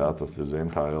 Jā, tas ir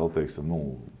NHL, teiksim,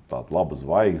 tāda laba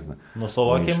zvaigzne. No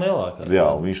Slovākiem lielākā.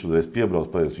 Jā, viņš uzreiz piebrauc,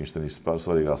 viņš tenīs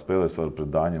svarīgā spēlēs var pret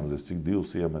Dāņiem, uzreiz cik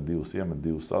divus iemet,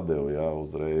 sadeva, jā,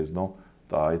 uzreiz.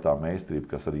 Tā ir tā meistarība,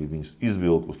 kas arī viņus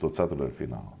izvilk uz to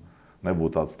ceturtfinālu.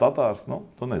 Nebūtu tāds Tatārs,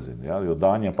 tu nezini, jā, jo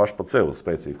Dāņiem paši pa sevi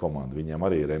spēcīga komanda. Viņiem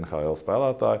arī ir NHL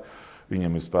spēlētāji,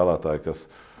 viņiem ir spēlētāji,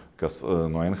 kas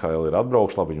no NHL ir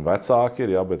atbraukuši, labi, viņi vecāki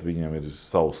ir, jā, bet viņiem ir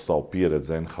savu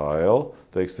pieredzi NHL,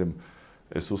 teiksim.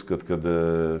 Es uzskatu, ka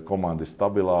komanda ir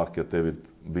stabilāka, ja tev ir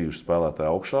bijuši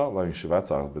spēlētāji augšā, lai viņš ir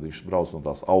vecāks, bet viņš brauc no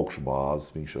tās augšu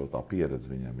bāzes, viņš jau tā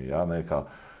pieredze viņam ir. Jā, ne kā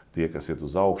tie, kas iet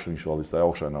uz augšu, viņš vēl līdz tai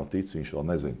augšai nav ticis, viņš vēl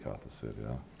nezina, kā tas ir.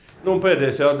 Jā. Un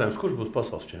pēdējais jautājums, kurš būs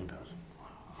pasaules čempions?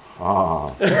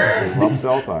 Tas ir labs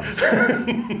jautājums.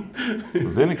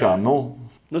 Zini kā,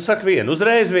 saka vienu,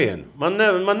 uzreiz vienu. Man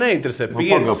neinteresē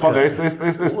piecas. Es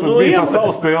par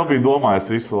savu spēli biju domājis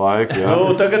visu laiku. Jā.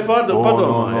 Tagad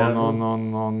padomā.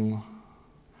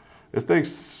 Es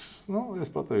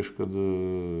pateikšu, ka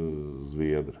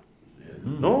Zviedri.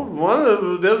 Man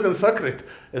diezgan sakrit.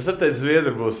 Es teicu,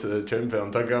 Zviedri būs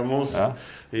čempioni. Tā kā mums...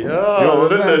 Jā,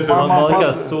 redzēsim. Man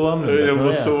liekas Somija.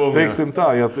 Teiksim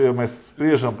tā, ja mēs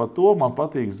spriežam par to, man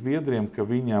patīk Zviedriem, ka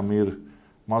viņam ir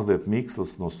mazliet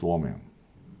mikslis no Somiem.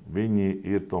 Viņi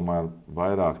ir tomēr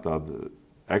vairāk tāda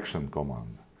action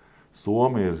komanda.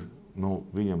 Somi ir,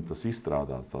 viņam tas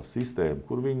izstrādāts, tā sistēma,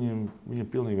 kur viņam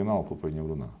pilnīgi vienalga, ko par viņam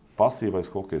runā. Pasīvais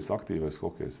hokejs, aktīvais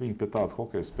hokejs. Viņi pie tāda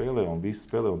hokeja spēlē un visi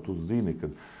spēlē, un tu zini, ka,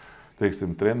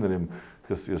 teiksim, trenerim,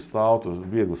 kas ir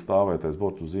viegli stāvētais,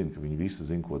 tu zini, ka viņi visi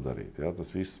zina, ko darīt. Ja?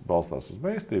 Tas viss balstās uz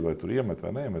meistarību, vai tur iemet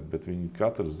vai neiemet, bet viņi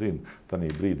katrs zina, tanī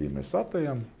brīdī mēs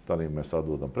atejam, tanī mēs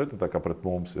atdodam pretī, tā kā pret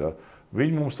mums. Ja?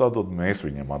 Viņi mums atdod, mēs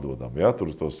viņiem atdodam. Ja?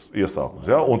 Tur tos iesākums.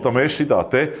 Ja? Un tam mēs šitā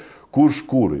kurš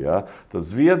kuru. Ja? Tad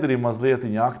Zviedri ir mazliet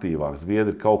aktīvāk.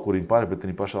 Zviedri kaut kur viņi pārēj, bet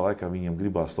viņi pašā laikā viņiem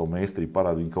gribās savu meistarību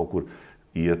parādīt. Viņi kaut kur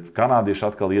iet. Kanādieši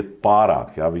atkal iet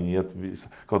pārāk. Ja? Viņi iet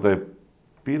kaut kā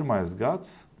pirmais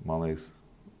gads, man liekas,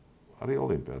 arī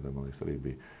Olimpiādē, man liekas, arī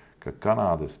bija, ka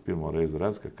Kanādas pirmo reizi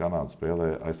redz, ka Kanāda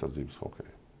spēlē aizsardzības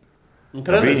hokeju.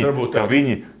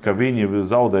 Ka viņi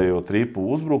zaudējot tripu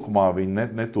uzbrukumā, viņi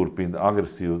neturpina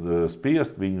agresīvi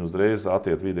spiest, viņi uzreiz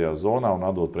attiet vidējā zonā un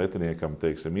atdod pretiniekam,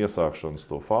 teiksim, iesākšanas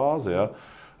to fāzi. Ja?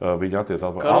 Viņi attiet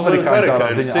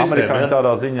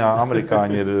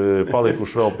amerikāņi ir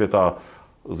palikuši vēl pie tā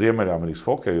Ziemeļamerikas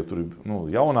hokeja, jo tur ir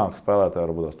jaunāki spēlētāji,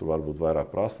 varbūt tur varbūt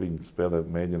vairāk prasa. Viņi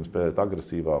mēģina spēlēt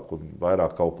agresīvāk un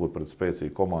vairāk kaut kur pret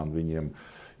spēcīgu komandu. Viņiem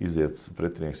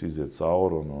pretinieks iziet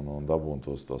cauri un dabūn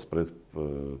tos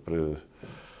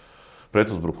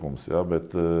pretuzbrukums. Ja?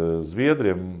 Bet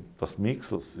Zviedriem tas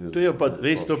miksls ir... Tu jau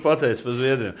visu to pateici par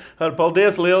Zviedriem.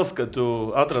 Paldies liels, ka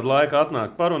tu atradi laiku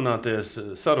atnākt parunāties.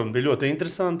 Saruna bija ļoti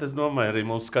interesanti. Es domāju, arī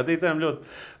mūsu skatītājiem ļoti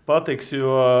patiks,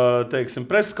 jo, teiksim,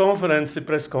 preses konferences ir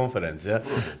preses konferences. Ja?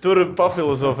 Tur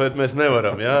pafilozofēt mēs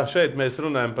nevaram. Ja? Šeit mēs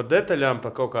runājam par detaļām,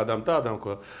 par kaut kādām tādām,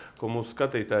 ko mūsu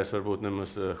skatītājs, varbūt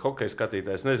nemaz hokeja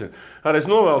skatītājs nezina. Arī es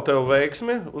novēlu tev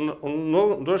veiksmi,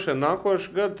 un droši vien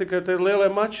nākošu gadu tikai tie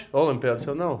lielie mači. Olimpiāds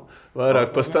jau nav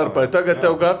vairāk pa starpai. Tagad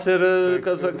tev gads ir,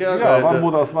 kas saka, jāgaida. Jā,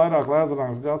 varbūt tās vairāk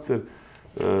lēzarāks gads ir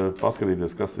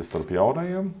paskatīties, kas ir starp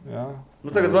jaunajiem. Jā.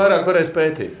 Tagad vairāk varēs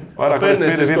pētīt. Vairāk varēs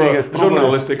pētīt. Vienīgais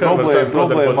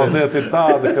problēma mazliet ir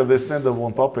tāda, ka es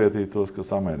nedabūnu papētīt tos,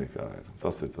 kas Amerikā ir.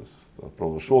 Tas ir tas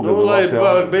problēma. Šogad lai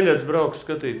pār biļets brauks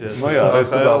skatīties.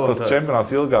 Tas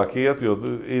čempionāts ilgāk iet, jo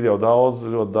ir jau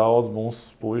ļoti daudz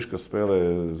mūsu puiši, kas spēlē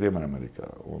Ziemeļamerikā.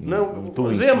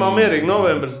 Ziemā mierīgi,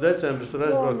 novembris, decembris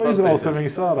var aizbraukt. Izrausim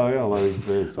viņus ārā, jā, lai viņi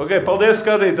beidz. Paldies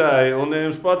skatītāji, un ja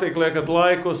jums patīk, liekat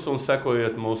laikus un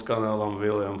sekojiet mūsu kanālam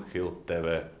William Hill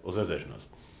TV. uz redzēšanos.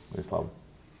 Vislabāk!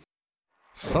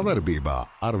 Sadarbībā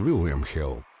ar William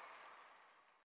Hill.